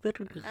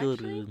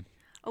 Actually?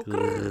 Oh,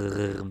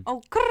 grr.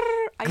 Oh,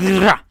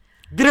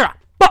 grr.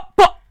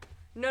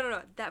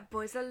 No. That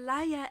boy's a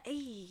liar.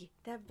 Ayy.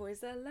 That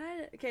boy's a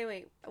liar. Okay,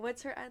 wait.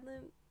 What's her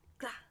ad-lib?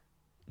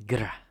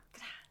 Grr.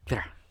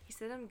 Grr. He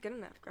said I'm good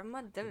enough.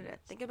 Grandma did it.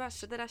 Think about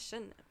shit that I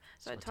shouldn't have.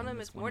 So I told him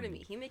it's more to me.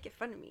 He making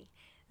fun of me.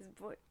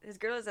 His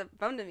girl is a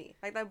bum to me.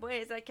 Like, that boy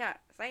is a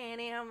cat. Saying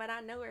him, but I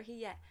know where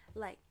he at.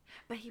 Like,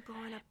 but he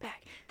blowing up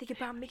back. Think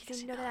about me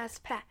because you know that I was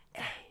fat.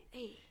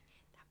 Hey.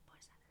 That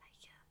boy's a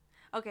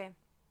liar. Okay.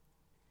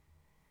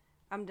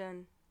 I'm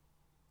done.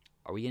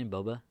 Are we getting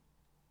boba?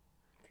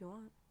 If you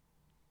want.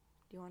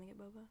 Do you want to get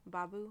boba?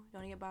 Babu? You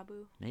want to get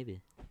babu?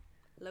 Maybe.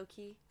 Low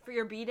key. For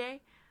your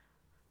B-day?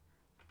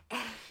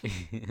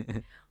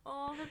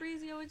 Oh,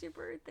 Fabrizio, it's your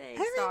birthday.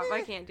 Stop.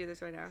 I can't do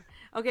this right now.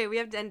 Okay, we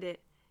have to end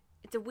it.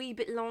 It's a wee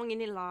bit long in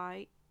it,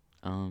 like.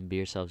 Be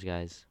yourselves,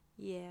 guys.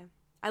 Yeah.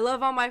 I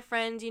love all my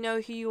friends. You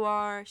know who you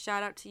are.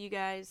 Shout out to you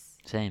guys.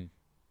 Same.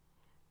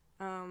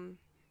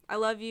 I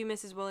love you,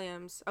 Mrs.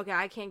 Williams. Okay,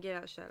 I can't get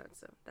out shout outs,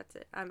 so that's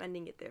it. I'm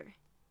ending it there.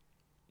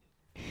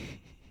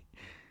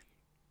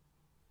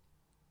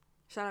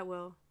 Shout out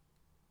Will.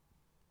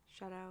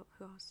 Shout out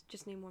who else?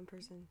 Just name one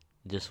person.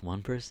 Just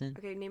one person?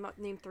 Okay, name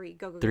 3.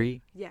 Go.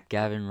 3? Yeah.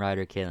 Gavin,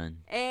 Ryder, Kaylin.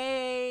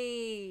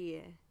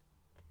 Hey.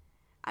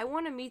 I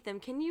want to meet them.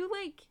 Can you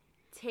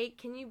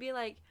be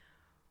like,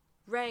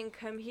 Ren,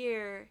 come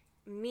here,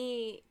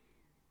 meet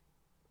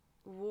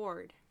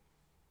Ward?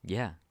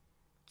 Yeah.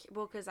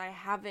 Well, because I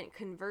haven't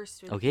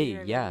conversed with Okay,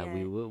 either of yeah. them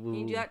yet. We will. Can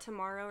you do that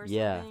tomorrow or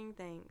yeah. something?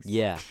 Thanks.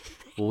 Yeah.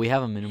 Well, we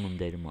have a minimum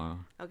day tomorrow.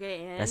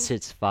 Okay, and? That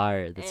shit's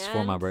fire. That's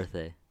for my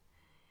birthday.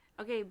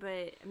 Okay,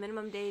 but a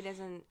minimum day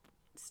doesn't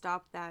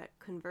stop that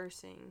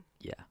conversing.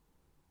 Yeah.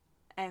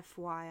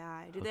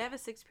 FYI. Do they have a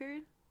 6th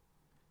period?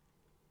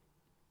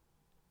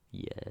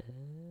 Yeah.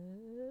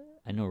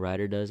 I know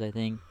Ryder does, I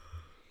think.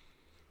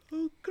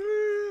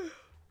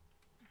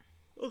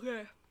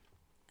 Okay.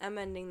 I'm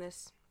ending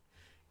this.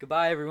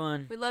 Goodbye,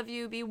 everyone. We love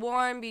you. Be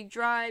warm, be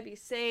dry, be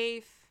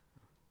safe.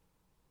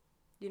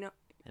 You know.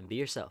 And be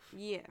yourself.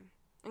 Yeah.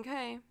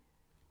 Okay.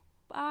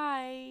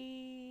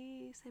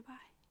 Bye. Say bye.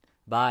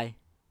 Bye.